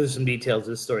 I think there's some details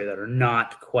of this story that are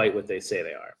not quite what they say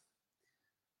they are.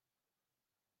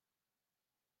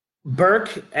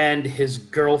 Burke and his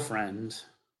girlfriend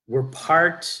were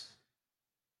parked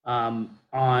on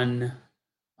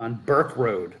Burke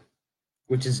Road,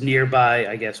 which is nearby,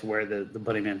 I guess, where the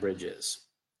Bunnyman Bridge is.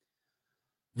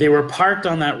 They were parked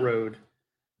on that road.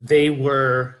 They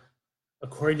were,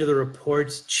 according to the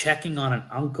reports, checking on an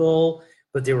uncle,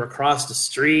 but they were across the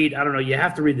street. I don't know. You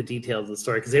have to read the details of the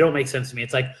story because they don't make sense to me.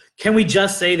 It's like, can we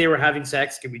just say they were having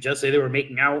sex? Can we just say they were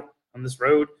making out on this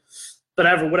road?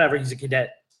 But whatever. He's a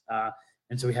cadet,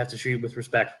 and so we have to treat with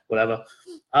respect, whatever.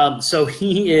 So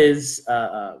he is,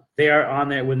 they are on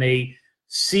there when they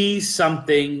see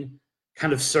something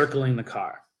kind of circling the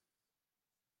car.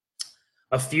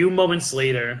 A few moments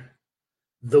later,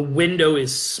 the window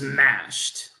is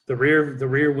smashed. The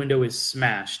rear window is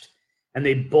smashed. And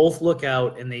they both look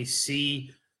out and they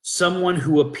see someone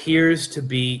who appears to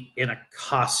be in a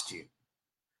costume.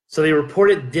 So they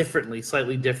report it differently,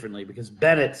 slightly differently, because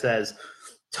Bennett says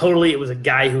totally it was a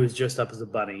guy who was dressed up as a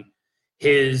bunny.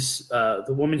 The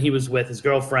woman he was with, his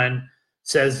girlfriend,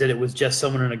 says that it was just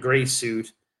someone in a gray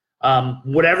suit.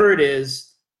 Whatever it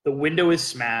is, the window is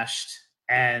smashed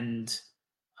and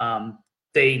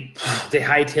they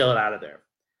hightail it out of there.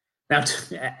 Now,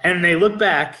 and they look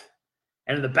back,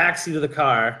 and in the back seat of the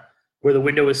car, where the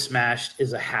window is smashed,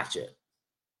 is a hatchet.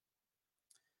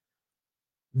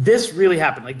 This really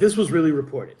happened. Like, this was really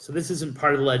reported. So this isn't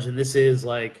part of the legend. This is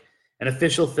like an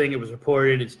official thing. It was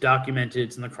reported. It's documented.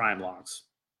 It's in the crime logs.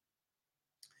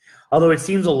 Although it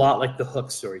seems a lot like the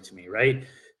Hook story to me, right?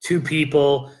 Two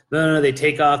people, no, they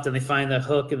take off, then they find the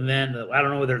hook, and then I don't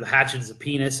know whether the hatchet is a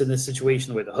penis in this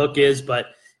situation, the way the hook is,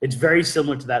 but it's very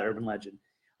similar to that urban legend.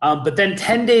 But then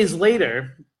 10 days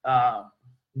later,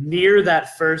 near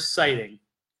that first sighting,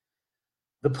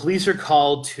 the police are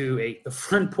called to the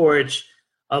front porch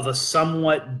of a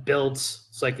somewhat built,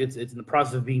 it's like it's in the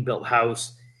process of being built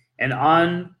house, and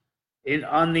on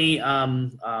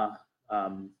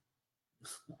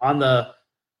the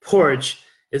porch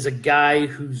is a guy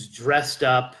who's dressed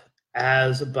up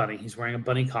as a bunny. He's wearing a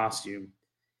bunny costume,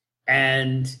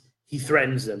 and he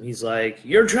threatens them. He's like,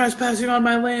 "You're trespassing on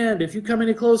my land. If you come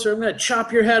any closer, I'm going to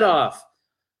chop your head off."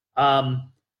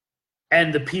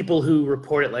 And the people who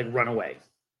report it run away.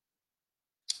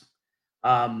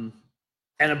 And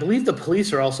I believe the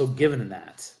police are also given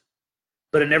that,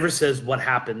 but it never says what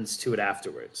happens to it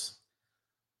afterwards.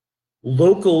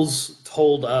 Locals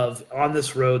told of, on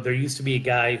this road, there used to be a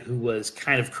guy who was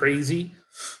kind of crazy.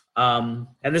 And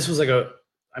this was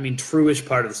true-ish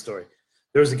part of the story.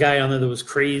 There was a guy on there that was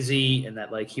crazy, and that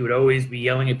he would always be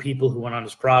yelling at people who went on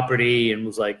his property and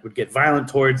would get violent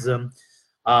towards them.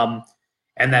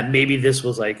 And that maybe this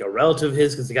was a relative of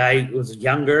his, because the guy was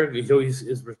younger. He always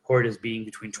is reported as being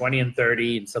between 20 and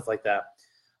 30 and stuff like that.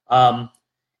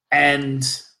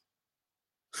 And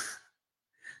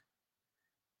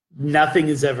nothing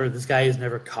is ever, this guy is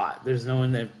never caught. There's no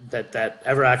one that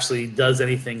ever actually does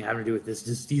anything having to do with this.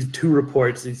 Just these two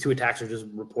reports, these two attacks are just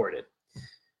reported.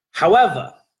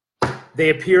 However, they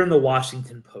appear in the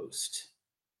Washington Post.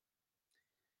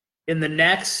 In the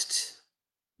next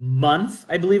month,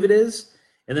 I believe it is,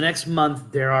 in the next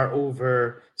month, there are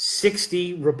over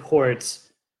 60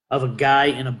 reports of a guy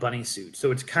in a bunny suit.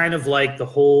 So it's kind of like the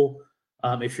whole,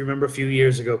 if you remember a few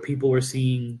years ago, people were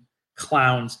seeing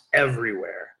clowns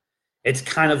everywhere. It's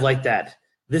kind of like that.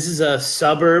 This is a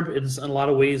suburb in a lot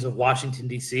of ways of Washington,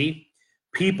 D.C.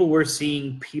 People were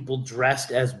seeing people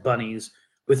dressed as bunnies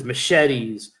with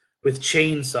machetes, with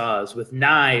chainsaws, with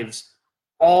knives,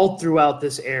 all throughout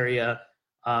this area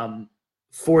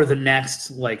for the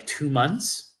next 2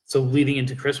 months. so leading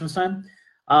into Christmas time,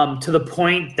 to the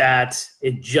point that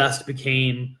it just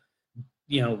became,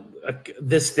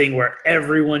 this thing where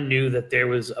everyone knew that there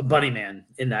was a bunny man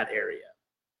in that area.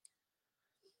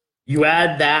 You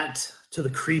add that to the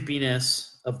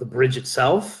creepiness of the bridge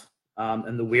itself,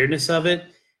 and the weirdness of it,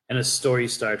 and a story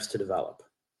starts to develop.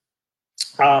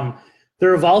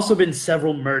 There have also been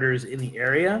several murders in the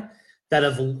area that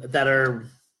are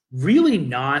really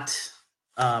not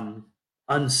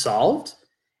unsolved,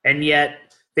 and yet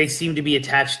they seem to be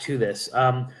attached to this.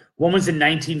 One was in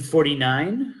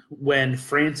 1949 when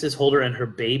Frances Holder and her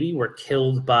baby were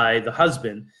killed by the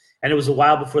husband, and it was a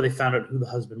while before they found out who the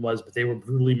husband was, but they were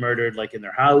brutally murdered, like in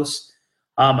their house.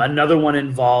 Another one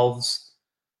involves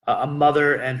a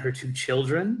mother and her 2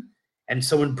 children, and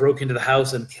someone broke into the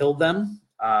house and killed them,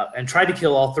 and tried to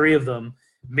kill all 3 of them.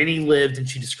 Minnie lived, and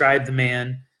she described the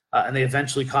man, and they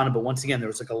eventually caught him. But once again, there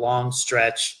was like a long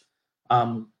stretch.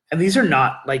 And these are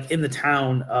not like in the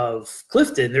town of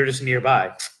Clifton. They're just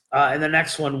nearby. And the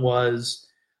next one was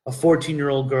a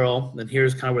 14-year-old girl, and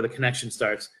here's kind of where the connection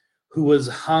starts, who was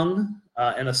hung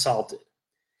and assaulted.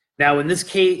 Now, in this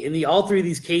case, all 3 of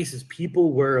these cases,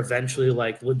 people were eventually,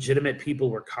 like, legitimate people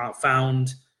were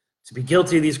found to be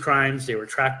guilty of these crimes. They were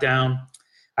tracked down.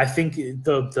 I think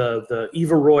the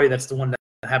Eva Roy, that's the one that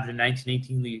happened in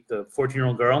 1918, the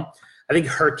 14-year-old girl, I think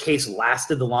her case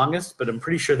lasted the longest, but I'm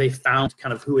pretty sure they found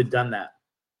kind of who had done that.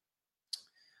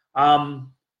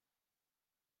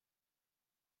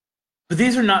 But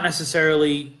these are not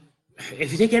necessarily,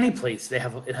 if you take any place, it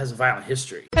has a violent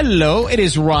history. Hello, it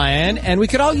is Ryan, and we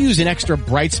could all use an extra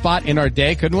bright spot in our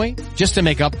day, couldn't we? Just to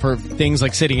make up for things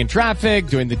like sitting in traffic,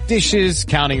 doing the dishes,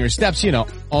 counting your steps,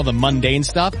 all the mundane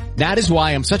stuff. That is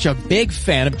why I'm such a big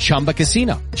fan of Chumba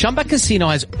Casino. Chumba Casino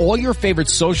has all your favorite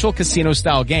social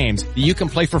casino-style games that you can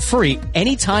play for free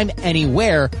anytime,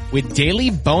 anywhere with daily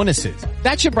bonuses.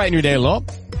 That should brighten your day a little.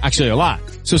 Actually, a lot.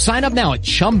 So sign up now at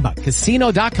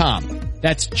ChumbaCasino.com.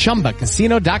 That's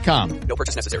ChumbaCasino.com. No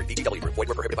purchase necessary. VGW Group. Void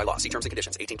where prohibited by law. See terms and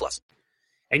conditions. 18+.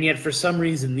 And yet, for some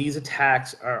reason, these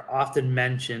attacks are often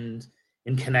mentioned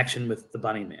in connection with the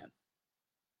Bunny Man.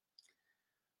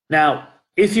 Now,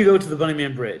 if you go to the Bunny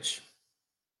Man Bridge,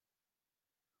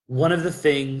 one of the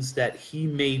things that he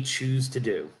may choose to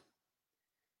do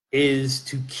is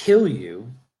to kill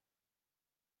you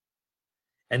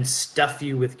and stuff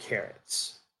you with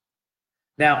carrots.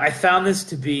 Now, I found this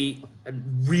to be a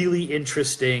really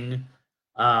interesting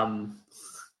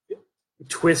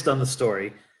twist on the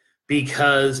story,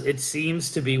 because it seems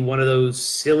to be one of those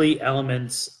silly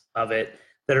elements of it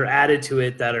that are added to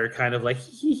it that are kind of like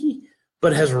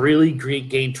but has really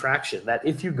gained traction. That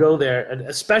if you go there, and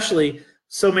especially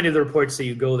so many of the reports say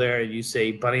you go there and you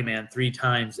say Bunny Man 3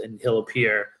 times and he'll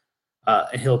appear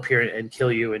and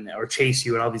kill you or chase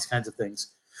you and all these kinds of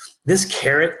things. This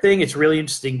carrot thing, it's really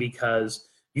interesting because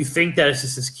you think that it's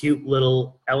just this cute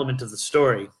little element of the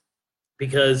story,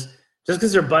 because just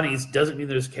because they're bunnies doesn't mean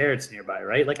there's carrots nearby,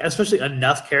 right? Like, especially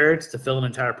enough carrots to fill an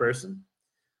entire person.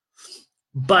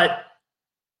 But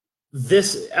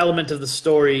this element of the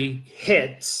story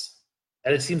hits,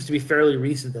 and it seems to be fairly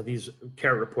recent that these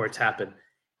carrot reports happen,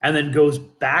 and then goes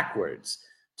backwards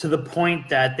to the point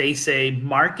that they say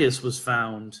Marcus was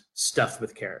found stuffed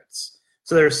with carrots.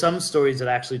 So there are some stories that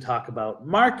actually talk about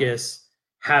Marcus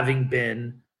having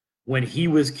been, when he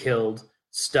was killed,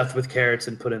 stuffed with carrots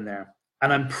and put in there.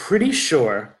 And I'm pretty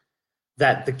sure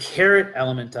that the carrot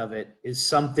element of it is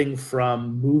something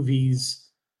from movies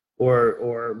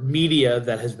or media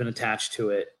that has been attached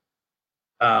to it.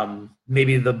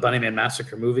 Maybe the Bunny Man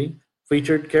Massacre movie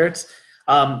featured carrots,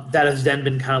 that has then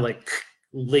been kind of like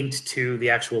linked to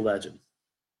the actual legend.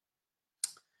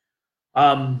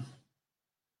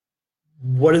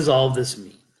 What does all of this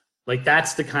mean? Like,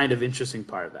 that's the kind of interesting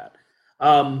part of that.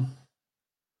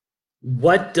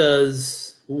 Why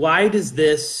does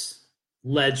this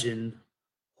legend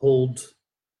hold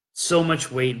so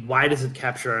much weight? Why does it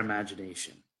capture our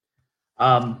imagination?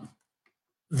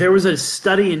 There was a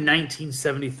study in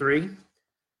 1973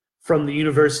 from the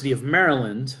University of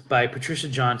Maryland by Patricia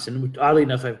Johnson. Oddly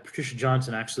enough, Patricia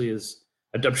Johnson actually is,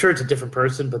 I'm sure it's a different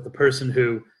person, but the person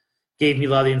who gave me a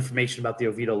lot of the information about the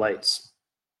Oviedo Lights.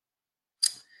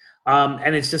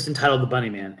 And it's just entitled The Bunny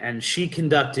Man. And she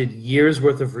conducted years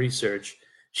worth of research.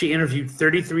 She interviewed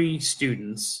 33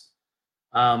 students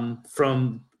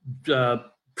from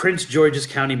Prince George's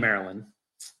County, Maryland,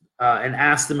 and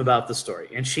asked them about the story.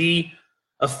 And she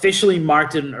officially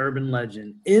marked it an urban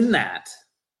legend in that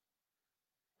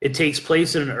it takes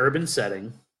place in an urban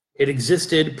setting. It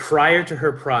existed prior to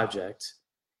her project,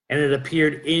 and it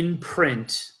appeared in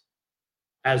print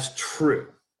as true.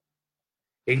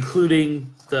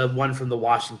 including the one from the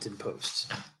Washington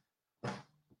Post.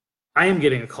 I am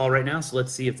getting a call right now, so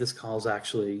let's see if this call is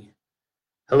actually...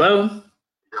 Hello? Guys,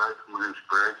 my name's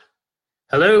Greg.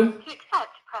 Hello? To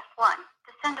accept, press 1.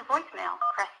 To send a voicemail,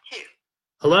 press 2.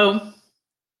 Hello?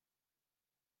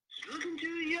 Looking to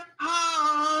your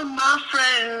heart, my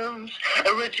friends.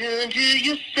 A return to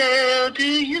yourself,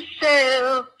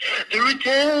 the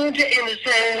return to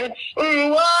innocence.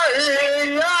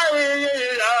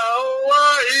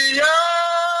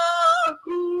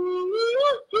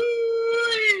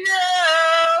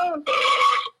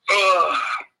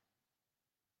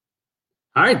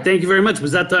 All right, thank you very much.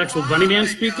 Was that the actual Bunny Man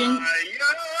speaking?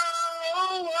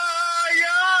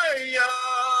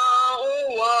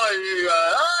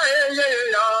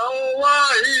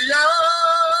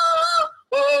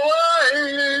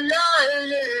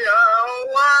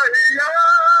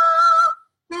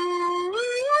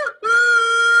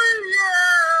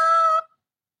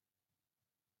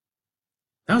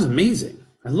 That was amazing.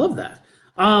 I love that.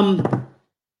 I'm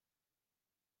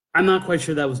not quite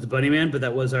sure that was the Bunny Man, but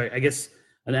that was, I guess,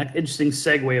 an interesting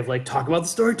segue of like, talk about the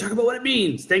story, talk about what it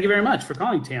means. Thank you very much for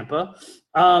calling, Tampa.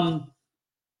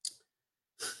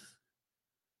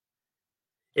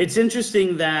 It's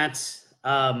interesting that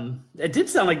it did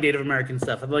sound like Native American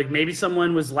stuff. Like maybe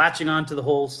someone was latching on to the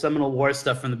whole Seminole War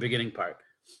stuff from the beginning part.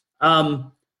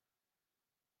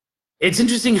 It's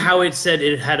interesting how it said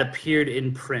it had appeared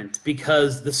in print,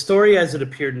 because the story as it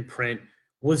appeared in print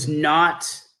was not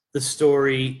the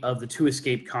story of the two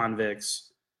escaped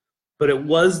convicts, but it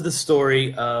was the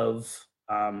story of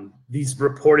these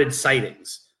reported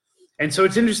sightings. And so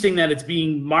it's interesting that it's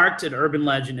being marked an urban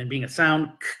legend and being a sound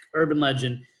urban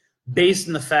legend based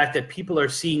on the fact that people are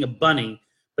seeing a bunny,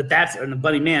 and a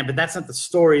bunny man, but that's not the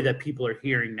story that people are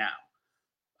hearing now.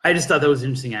 I just thought that was an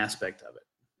interesting aspect of it.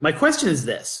 My question is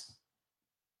this.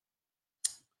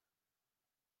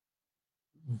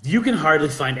 You can hardly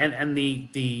find, and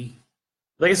the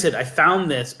like I said, I found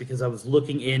this because I was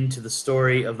looking into the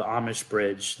story of the Amish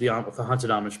Bridge, the haunted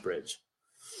Amish Bridge.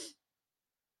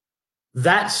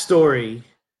 That story,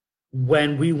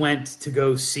 when we went to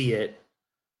go see it,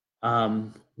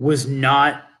 was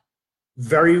not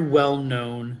very well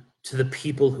known to the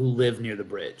people who live near the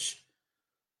bridge.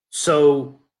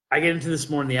 So I get into this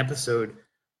more in the episode,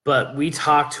 but we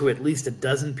talked to at least a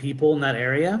dozen people in that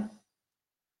area.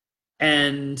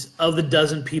 And of the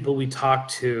dozen people we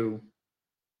talked to,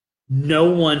 no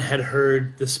one had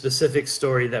heard the specific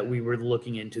story that we were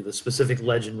looking into, the specific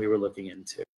legend we were looking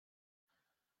into.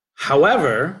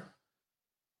 However,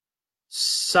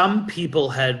 some people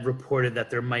had reported that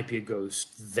there might be a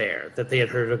ghost there, that they had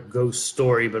heard a ghost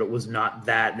story, but it was not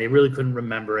that. And they really couldn't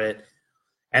remember it.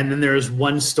 And then there's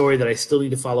one story that I still need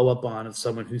to follow up on of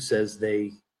someone who says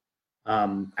they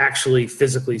actually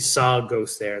physically saw a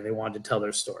ghost there and they wanted to tell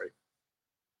their story.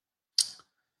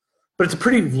 But it's a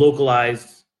pretty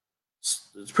localized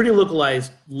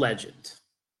legend.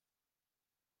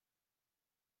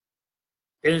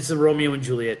 And it's a Romeo and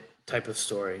Juliet type of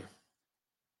story.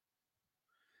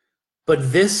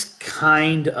 But this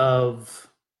kind of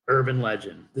urban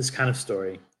legend, this kind of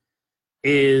story,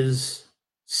 is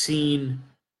seen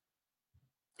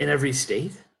in every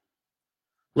state.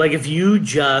 Like if you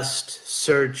just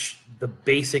search the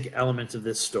basic elements of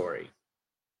this story,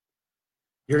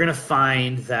 you're going to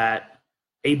find that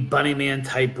a Bunny Man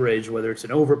type bridge, whether it's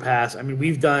an overpass, I mean,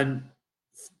 we've done,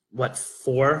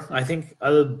 4, I think,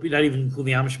 not even including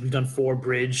the Amish, we've done 4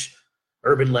 bridge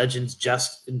urban legends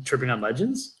just in Tripping on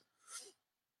Legends.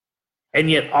 And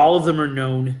yet all of them are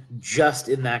known just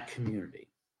in that community.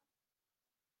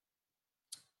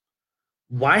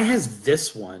 Why has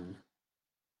this one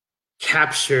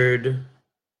captured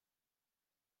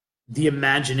the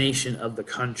imagination of the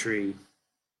country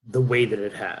the way that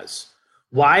it has?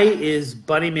 Why is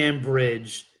Bunny Man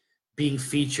Bridge being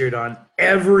featured on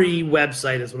every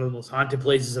website as one of the most haunted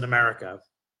places in America?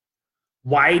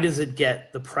 Why does it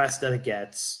get the press that it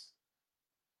gets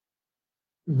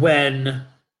when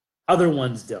other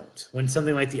ones don't? When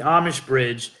something like the Amish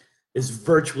Bridge is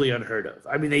virtually unheard of.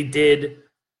 I mean, they did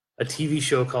a TV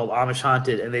show called Amish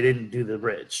Haunted and they didn't do the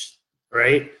bridge,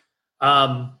 right?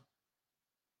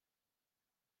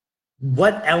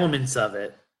 What elements of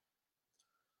it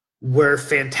were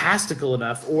fantastical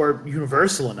enough or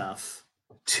universal enough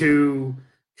to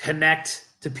connect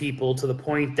to people to the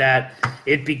point that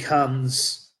it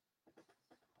becomes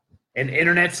an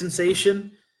internet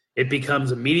sensation, it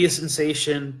becomes a media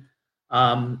sensation,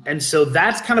 and so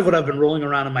that's kind of what I've been rolling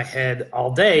around in my head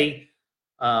all day.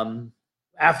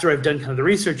 After I've done kind of the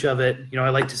research of it, I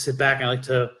like to sit back and I like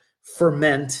to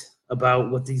ferment about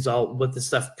what this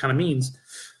stuff kind of means.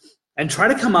 and try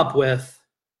to come up with,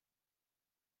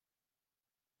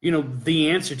 the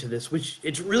answer to this, which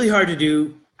it's really hard to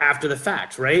do after the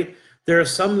fact, right? There are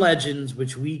some legends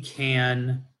which we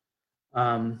can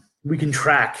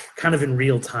track kind of in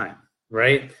real time,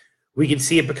 right? We can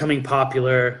see it becoming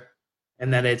popular,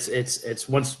 and then it's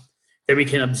once that we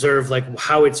can observe like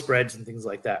how it spreads and things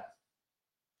like that.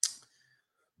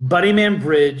 Bunnyman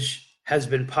Bridge has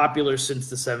been popular since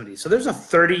the 70s. So there's a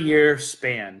 30-year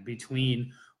span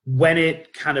between when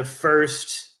it kind of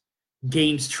first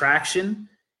gains traction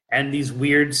and these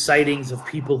weird sightings of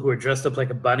people who are dressed up like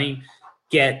a bunny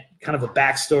get kind of a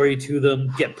backstory to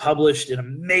them, get published in a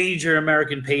major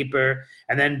American paper,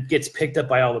 and then gets picked up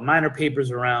by all the minor papers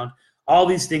around. All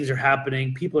these things are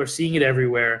happening. People are seeing it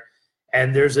everywhere,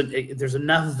 and there's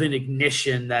enough of an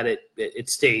ignition that it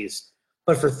stays.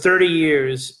 But for 30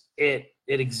 years, it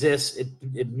exists,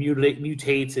 it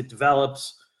mutates, it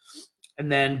develops, and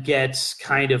then gets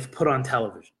kind of put on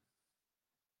television.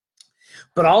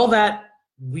 But all that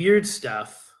weird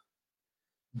stuff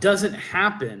doesn't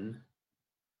happen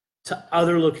to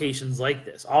other locations like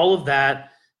this. All of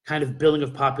that kind of building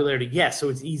of popularity, yes, so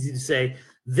it's easy to say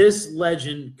this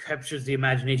legend captures the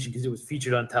imagination because it was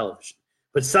featured on television.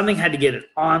 But something had to get it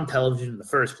on television in the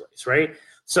first place, right?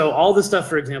 So all the stuff,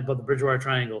 for example, about the Bridgewater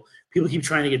Triangle, people keep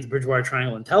trying to get the Bridgewater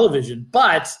Triangle on television,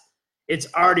 but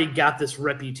it's already got this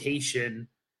reputation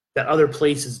that other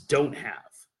places don't have.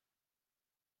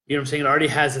 You know what I'm saying? It already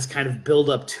has this kind of build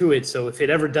up to it. So if it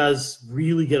ever does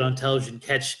really get on television,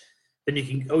 then you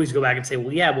can always go back and say,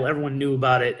 well, everyone knew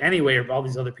about it anyway, or all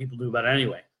these other people knew about it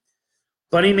anyway.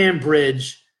 Bunnyman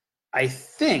Bridge, I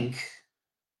think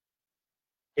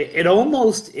it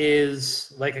almost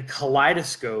is like a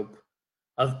kaleidoscope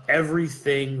of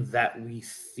everything that we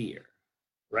fear,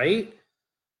 right?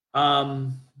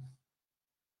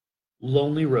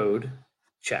 Lonely Road,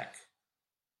 check.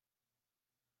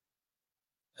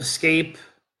 Escape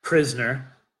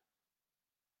prisoner,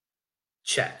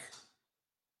 check.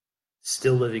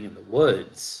 Still living in the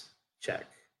woods, check.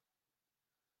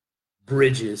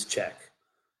 Bridges, check.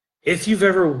 If you've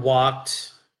ever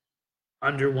walked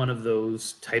under one of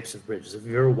those types of bridges, if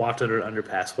you've ever walked under an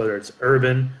underpass, whether it's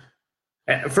urban,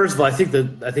 first of all, I think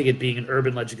it being an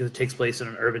urban legend because it takes place in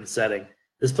an urban setting.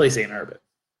 This place ain't urban,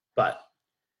 but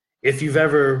if you've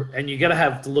ever, and you gotta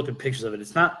have to look at pictures of it.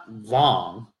 It's not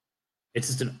long. It's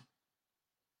just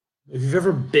if you've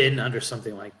ever been under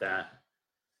something like that,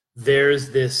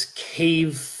 there's this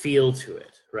cave feel to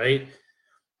it, right?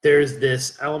 There's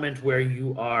this element where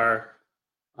you are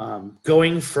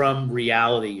going from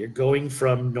reality, you're going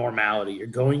from normality, you're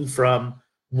going from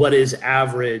what is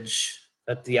average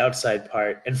at the outside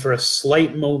part, and for a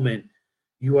slight moment,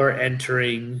 you are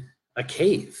entering a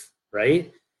cave,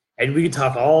 right? And we can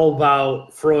talk all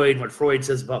about Freud, what Freud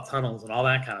says about tunnels and all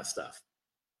that kind of stuff.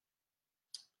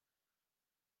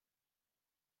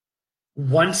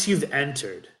 Once you've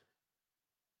entered,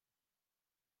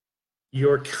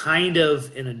 you're kind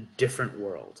of in a different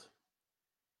world.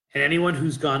 And anyone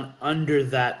who's gone under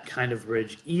that kind of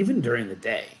bridge, even during the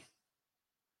day,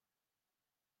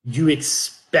 you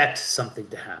expect something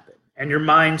to happen. And your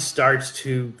mind starts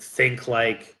to think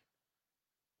like,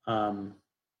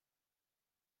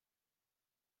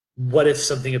 what if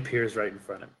something appears right in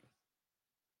front of me?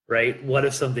 Right? What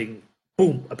if something,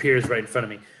 boom, appears right in front of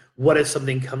me? What if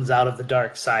something comes out of the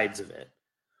dark sides of it?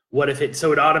 What if it,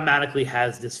 so it automatically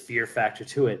has this fear factor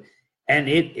to it. And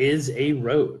it is a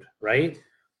road, right?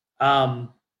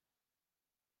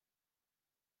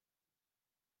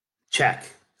 Check.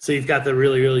 So you've got the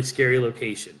really, really scary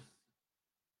location.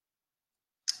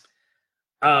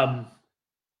 The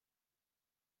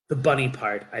bunny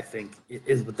part, I think,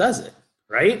 is what does it,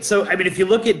 right? So, I mean, if you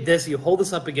look at this, you hold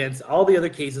this up against all the other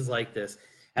cases like this,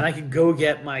 and I could go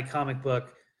get my comic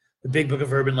book, The Big Book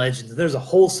of Urban Legends. There's a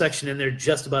whole section in there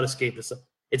just about escapism.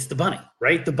 It's the bunny,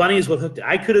 right? The bunny is what hooked it.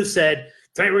 I could have said,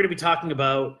 tonight we're going to be talking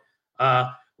about,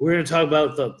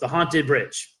 the haunted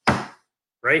bridge,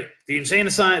 right? The insane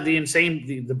asylum,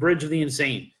 the bridge of the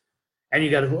insane. And you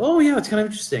got to go, oh yeah, it's kind of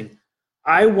interesting.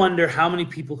 I wonder how many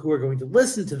people who are going to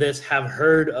listen to this have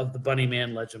heard of the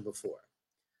Bunnyman legend before.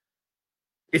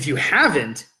 If you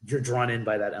haven't, you're drawn in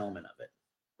by that element of it,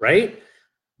 right?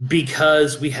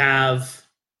 Because we have,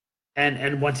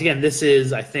 and once again,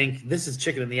 I think this is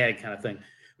chicken and the egg kind of thing.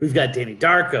 We've got Danny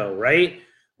Darko, right?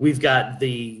 We've got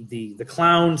the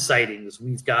clown sightings.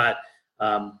 We've got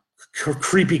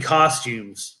creepy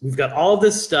costumes. We've got all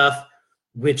this stuff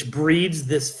which breeds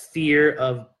this fear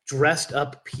of dressed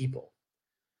up people.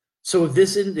 So if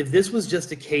this was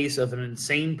just a case of an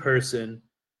insane person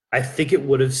I think it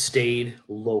would have stayed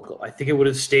local. I think it would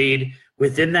have stayed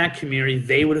within that community.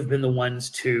 They would have been the ones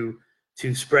to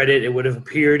spread it. It would have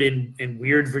appeared in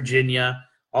Weird Virginia,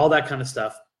 all that kind of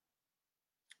stuff.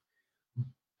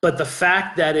 But the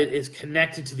fact that it is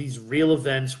connected to these real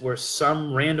events where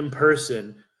some random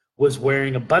person was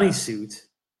wearing a bunny suit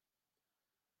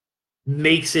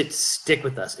makes it stick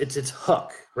with us. It's its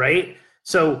hook, right?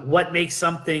 So what makes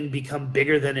something become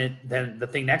bigger than the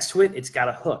thing next to it? It's got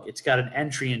a hook. It's got an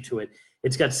entry into it.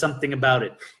 It's got something about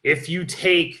it. If you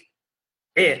take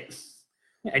it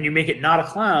and you make it not a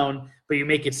clown, but you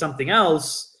make it something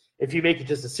else, if you make it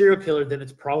just a serial killer, then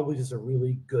it's probably just a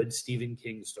really good Stephen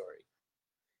King story.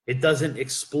 It doesn't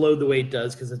explode the way it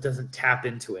does because it doesn't tap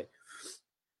into it.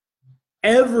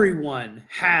 Everyone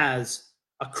has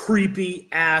a creepy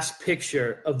ass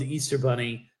picture of the Easter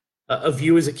Bunny, of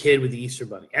you as a kid with the Easter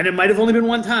Bunny. And it might have only been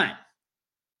one time.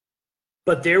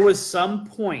 But there was some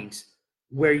point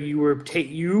where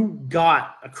you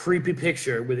got a creepy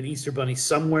picture with an Easter Bunny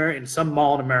somewhere in some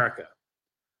mall in America.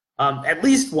 At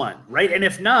least one, right? And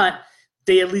if not,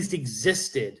 they at least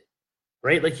existed,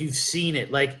 right? Like you've seen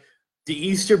it. Like the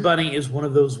Easter Bunny is one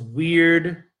of those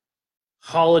weird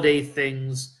holiday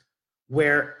things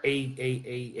where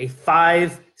a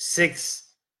 5, 6,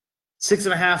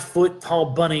 6.5 foot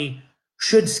tall bunny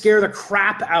should scare the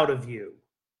crap out of you,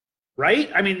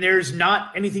 right? I mean, there's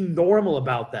not anything normal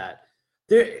about that.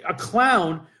 A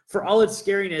clown, for all its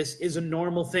scariness, is a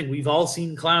normal thing. We've all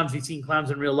seen clowns. We've seen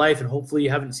clowns in real life, and hopefully you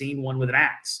haven't seen one with an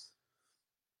axe.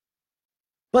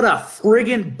 But a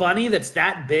friggin' bunny that's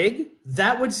that big,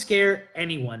 that would scare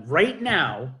anyone. Right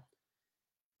now,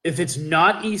 if it's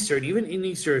not Easter, and even in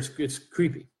Easter, it's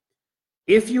creepy.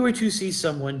 If you were to see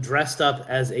someone dressed up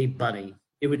as a bunny,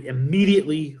 it would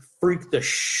immediately freak the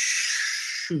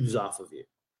shoes off of you,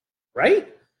 right?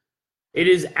 It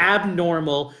is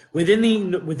abnormal within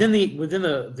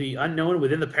the unknown,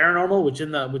 within the paranormal,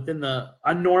 within the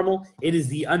unnormal. It is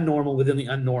the unnormal within the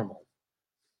unnormal.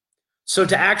 So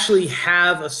to actually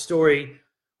have a story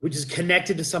which is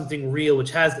connected to something real,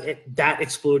 which has that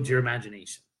explodes your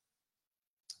imagination.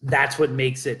 That's what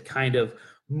makes it kind of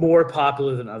more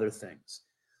popular than other things.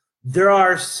 There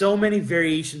are so many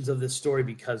variations of this story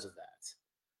because of that.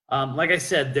 Like I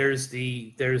said, there's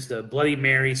the Bloody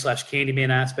Mary / Candyman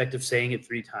aspect of saying it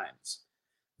 3 times.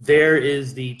 There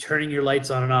is the turning your lights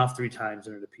on and off 3 times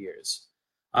and it appears.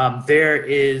 There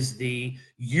is the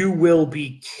you will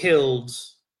be killed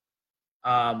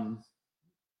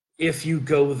if you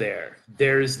go there.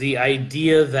 There's the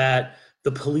idea that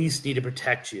the police need to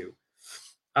protect you.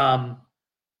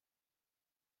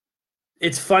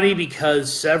 It's funny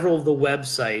because several of the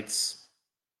websites,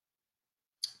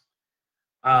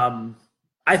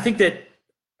 I think that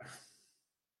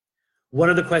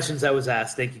one of the questions that was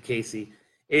asked, thank you, Casey,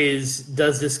 is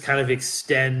does this kind of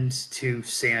extend to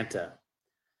Santa?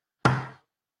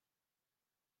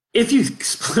 If you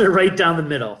split it right down the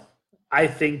middle, I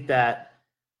think that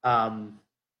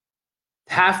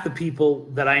half the people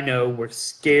that I know were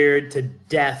scared to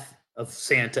death of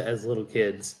Santa as little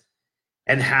kids,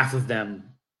 and half of them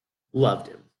loved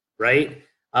him, right?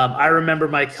 I remember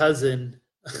my cousin,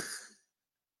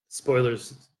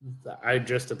 spoilers, I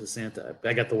dressed up as Santa.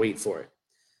 I got to wait for it.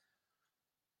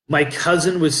 My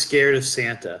cousin was scared of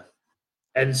Santa.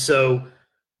 And so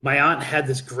my aunt had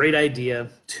this great idea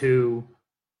to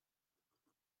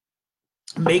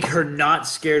make her not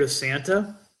scared of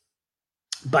Santa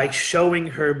by showing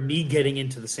her me getting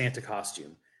into the Santa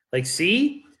costume. Like,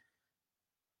 see?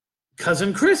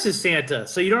 Cousin Chris is Santa,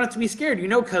 so you don't have to be scared. You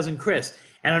know Cousin Chris.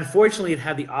 And unfortunately, it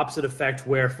had the opposite effect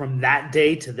where from that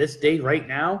day to this day right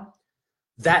now,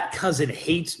 that cousin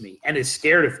hates me and is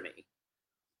scared of me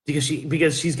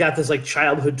because she's got this like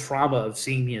childhood trauma of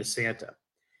seeing me as Santa.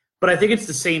 But I think it's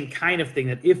the same kind of thing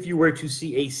that if you were to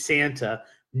see a Santa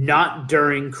not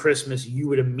during Christmas, you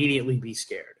would immediately be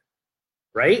scared,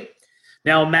 right?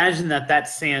 Now imagine that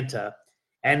Santa,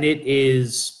 and it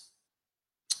is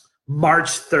March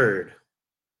 3rd,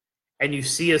 and you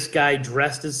see this guy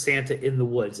dressed as Santa in the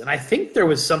woods. And I think there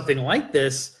was something like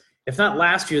this, if not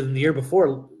last year, then the year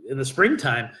before, in the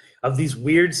springtime, of these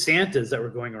weird Santas that were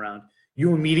going around.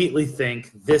 You immediately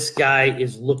think this guy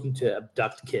is looking to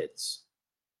abduct kids.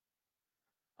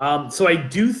 So I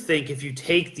do think if you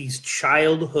take these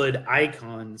childhood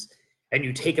icons and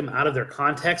you take them out of their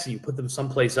context and you put them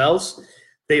someplace else,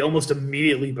 they almost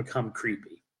immediately become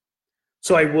creepy.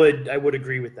 So I would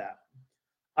agree with that.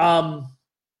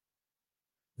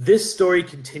 This story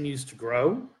continues to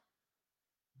grow.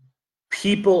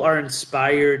 People are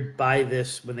inspired by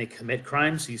this when they commit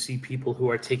crimes. So you see people who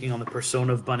are taking on the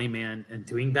persona of Bunny Man and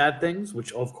doing bad things,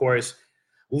 which of course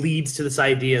leads to this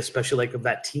idea, especially like of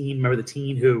that teen. Remember the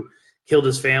teen who killed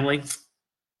his family?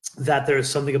 That there is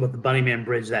something about the Bunnyman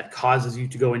Bridge that causes you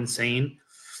to go insane.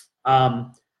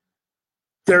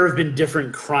 There have been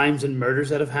different crimes and murders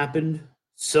that have happened.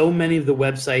 So many of the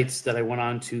websites that I went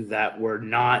on to that were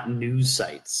not news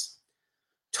sites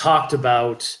talked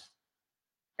about,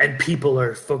 and people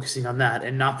are focusing on that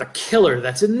and not the killer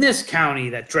that's in this county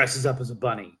that dresses up as a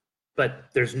bunny. But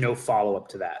there's no follow-up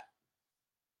to that.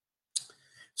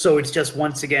 So it's just,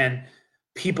 once again,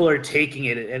 people are taking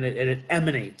it and it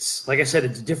emanates. Like I said,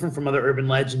 it's different from other urban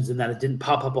legends in that it didn't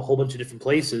pop up a whole bunch of different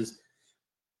places.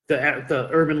 The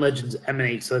urban legends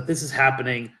emanate, so that this is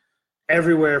happening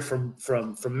everywhere from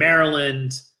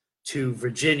Maryland to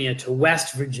Virginia to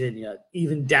West Virginia,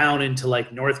 even down into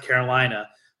like North Carolina.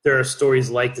 There are stories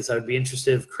like this. I would be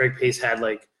interested if Craig Pace had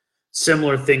like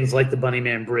similar things like the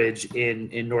Bunnyman Bridge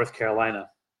in North Carolina.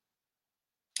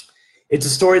 It's a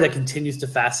story that continues to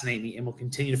fascinate me and will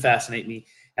continue to fascinate me.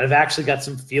 And I've actually got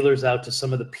some feelers out to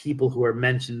some of the people who are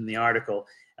mentioned in the article.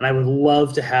 And I would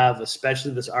love to have,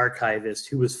 especially this archivist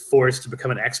who was forced to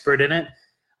become an expert in it,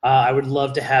 I would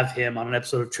love to have him on an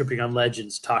episode of Tripping on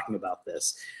Legends talking about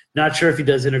this. Not sure if he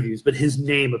does interviews, but his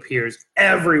name appears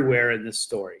everywhere in this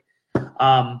story.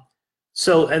 And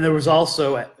there was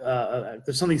also,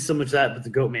 there's something similar to that with the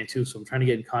Goat Man too, so I'm trying to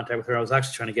get in contact with her. I was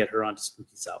actually trying to get her onto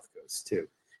Spooky South Coast too,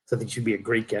 so I think she'd be a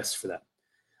great guest for that.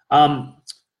 I'm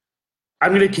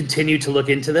going to continue to look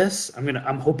into this.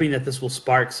 I'm hoping that this will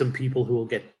spark some people who will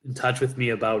get in touch with me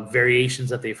about variations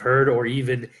that they've heard, or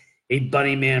even a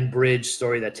Bunnyman Bridge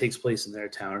story that takes place in their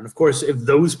town. And of course, if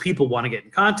those people want to get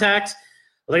in contact,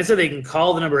 like I said, they can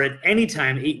call the number at any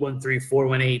time,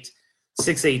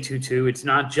 813-418-6822. It's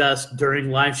not just during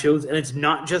live shows, and it's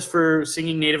not just for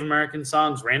singing Native American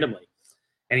songs randomly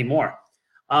anymore.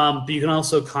 But you can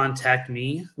also contact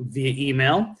me via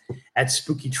email at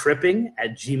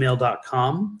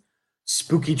spookytripping@gmail.com.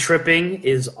 Spookytripping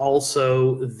is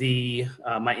also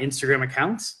my Instagram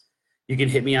account. You can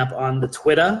hit me up on the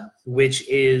Twitter, which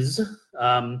is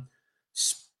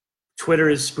Twitter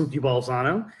is Spooky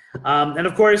Balzano. And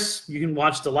of course, you can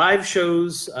watch the live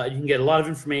shows. You can get a lot of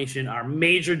information. Our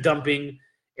major dumping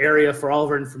area for all of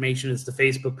our information is the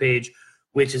Facebook page,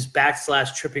 which is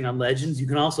 /Tripping on Legends. You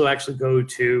can also actually go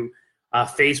to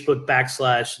Facebook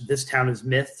 /This Town is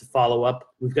Myth to follow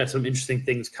up. We've got some interesting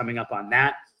things coming up on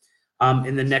that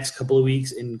in the next couple of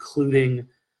weeks, including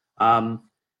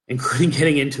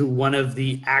getting into one of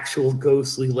the actual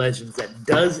ghostly legends that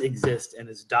does exist and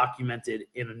is documented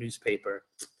in a newspaper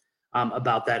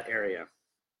about that area.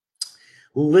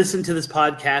 Listen to this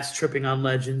podcast, Tripping on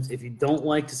Legends. If you don't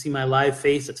like to see my live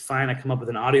face, that's fine. I come up with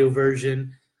an audio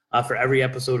version for every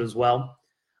episode as well.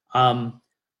 You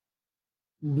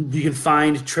can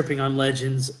find Tripping on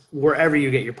Legends wherever you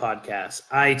get your podcasts,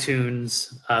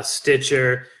 iTunes,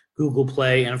 Stitcher, Google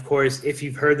Play. And of course, if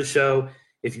you've heard the show,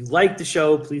 if you like the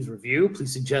show, please review,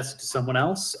 please suggest it to someone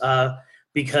else,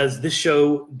 because this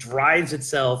show drives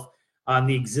itself on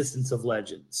the existence of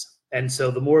legends. And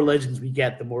so the more legends we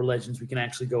get, the more legends we can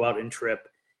actually go out and trip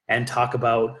and talk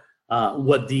about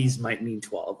what these might mean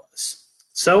to all of us.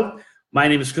 So my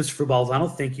name is Christopher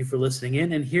Balzano. Thank you for listening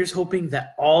in. And here's hoping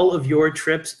that all of your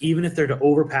trips, even if they're to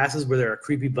overpasses where there are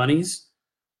creepy bunnies,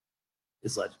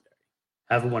 is legendary.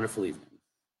 Have a wonderful evening.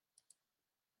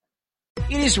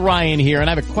 It is Ryan here, and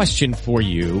I have a question for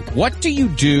you. What do you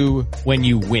do when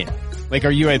you win? Like, are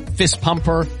you a fist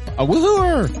pumper, a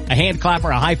woohooer, a hand clapper,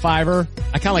 a high fiver?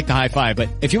 I kind of like the high five, but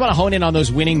if you want to hone in on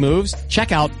those winning moves,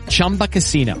 check out Chumba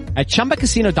Casino. At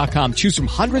ChumbaCasino.com, choose from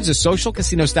hundreds of social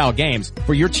casino-style games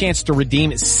for your chance to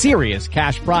redeem serious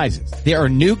cash prizes. There are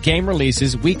new game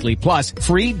releases weekly, plus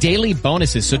free daily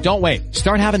bonuses. So don't wait.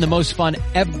 Start having the most fun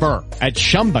ever at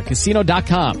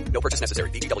ChumbaCasino.com. No purchase necessary.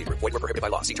 VGW Group. Void where prohibited by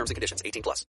law. See terms and conditions. 18+.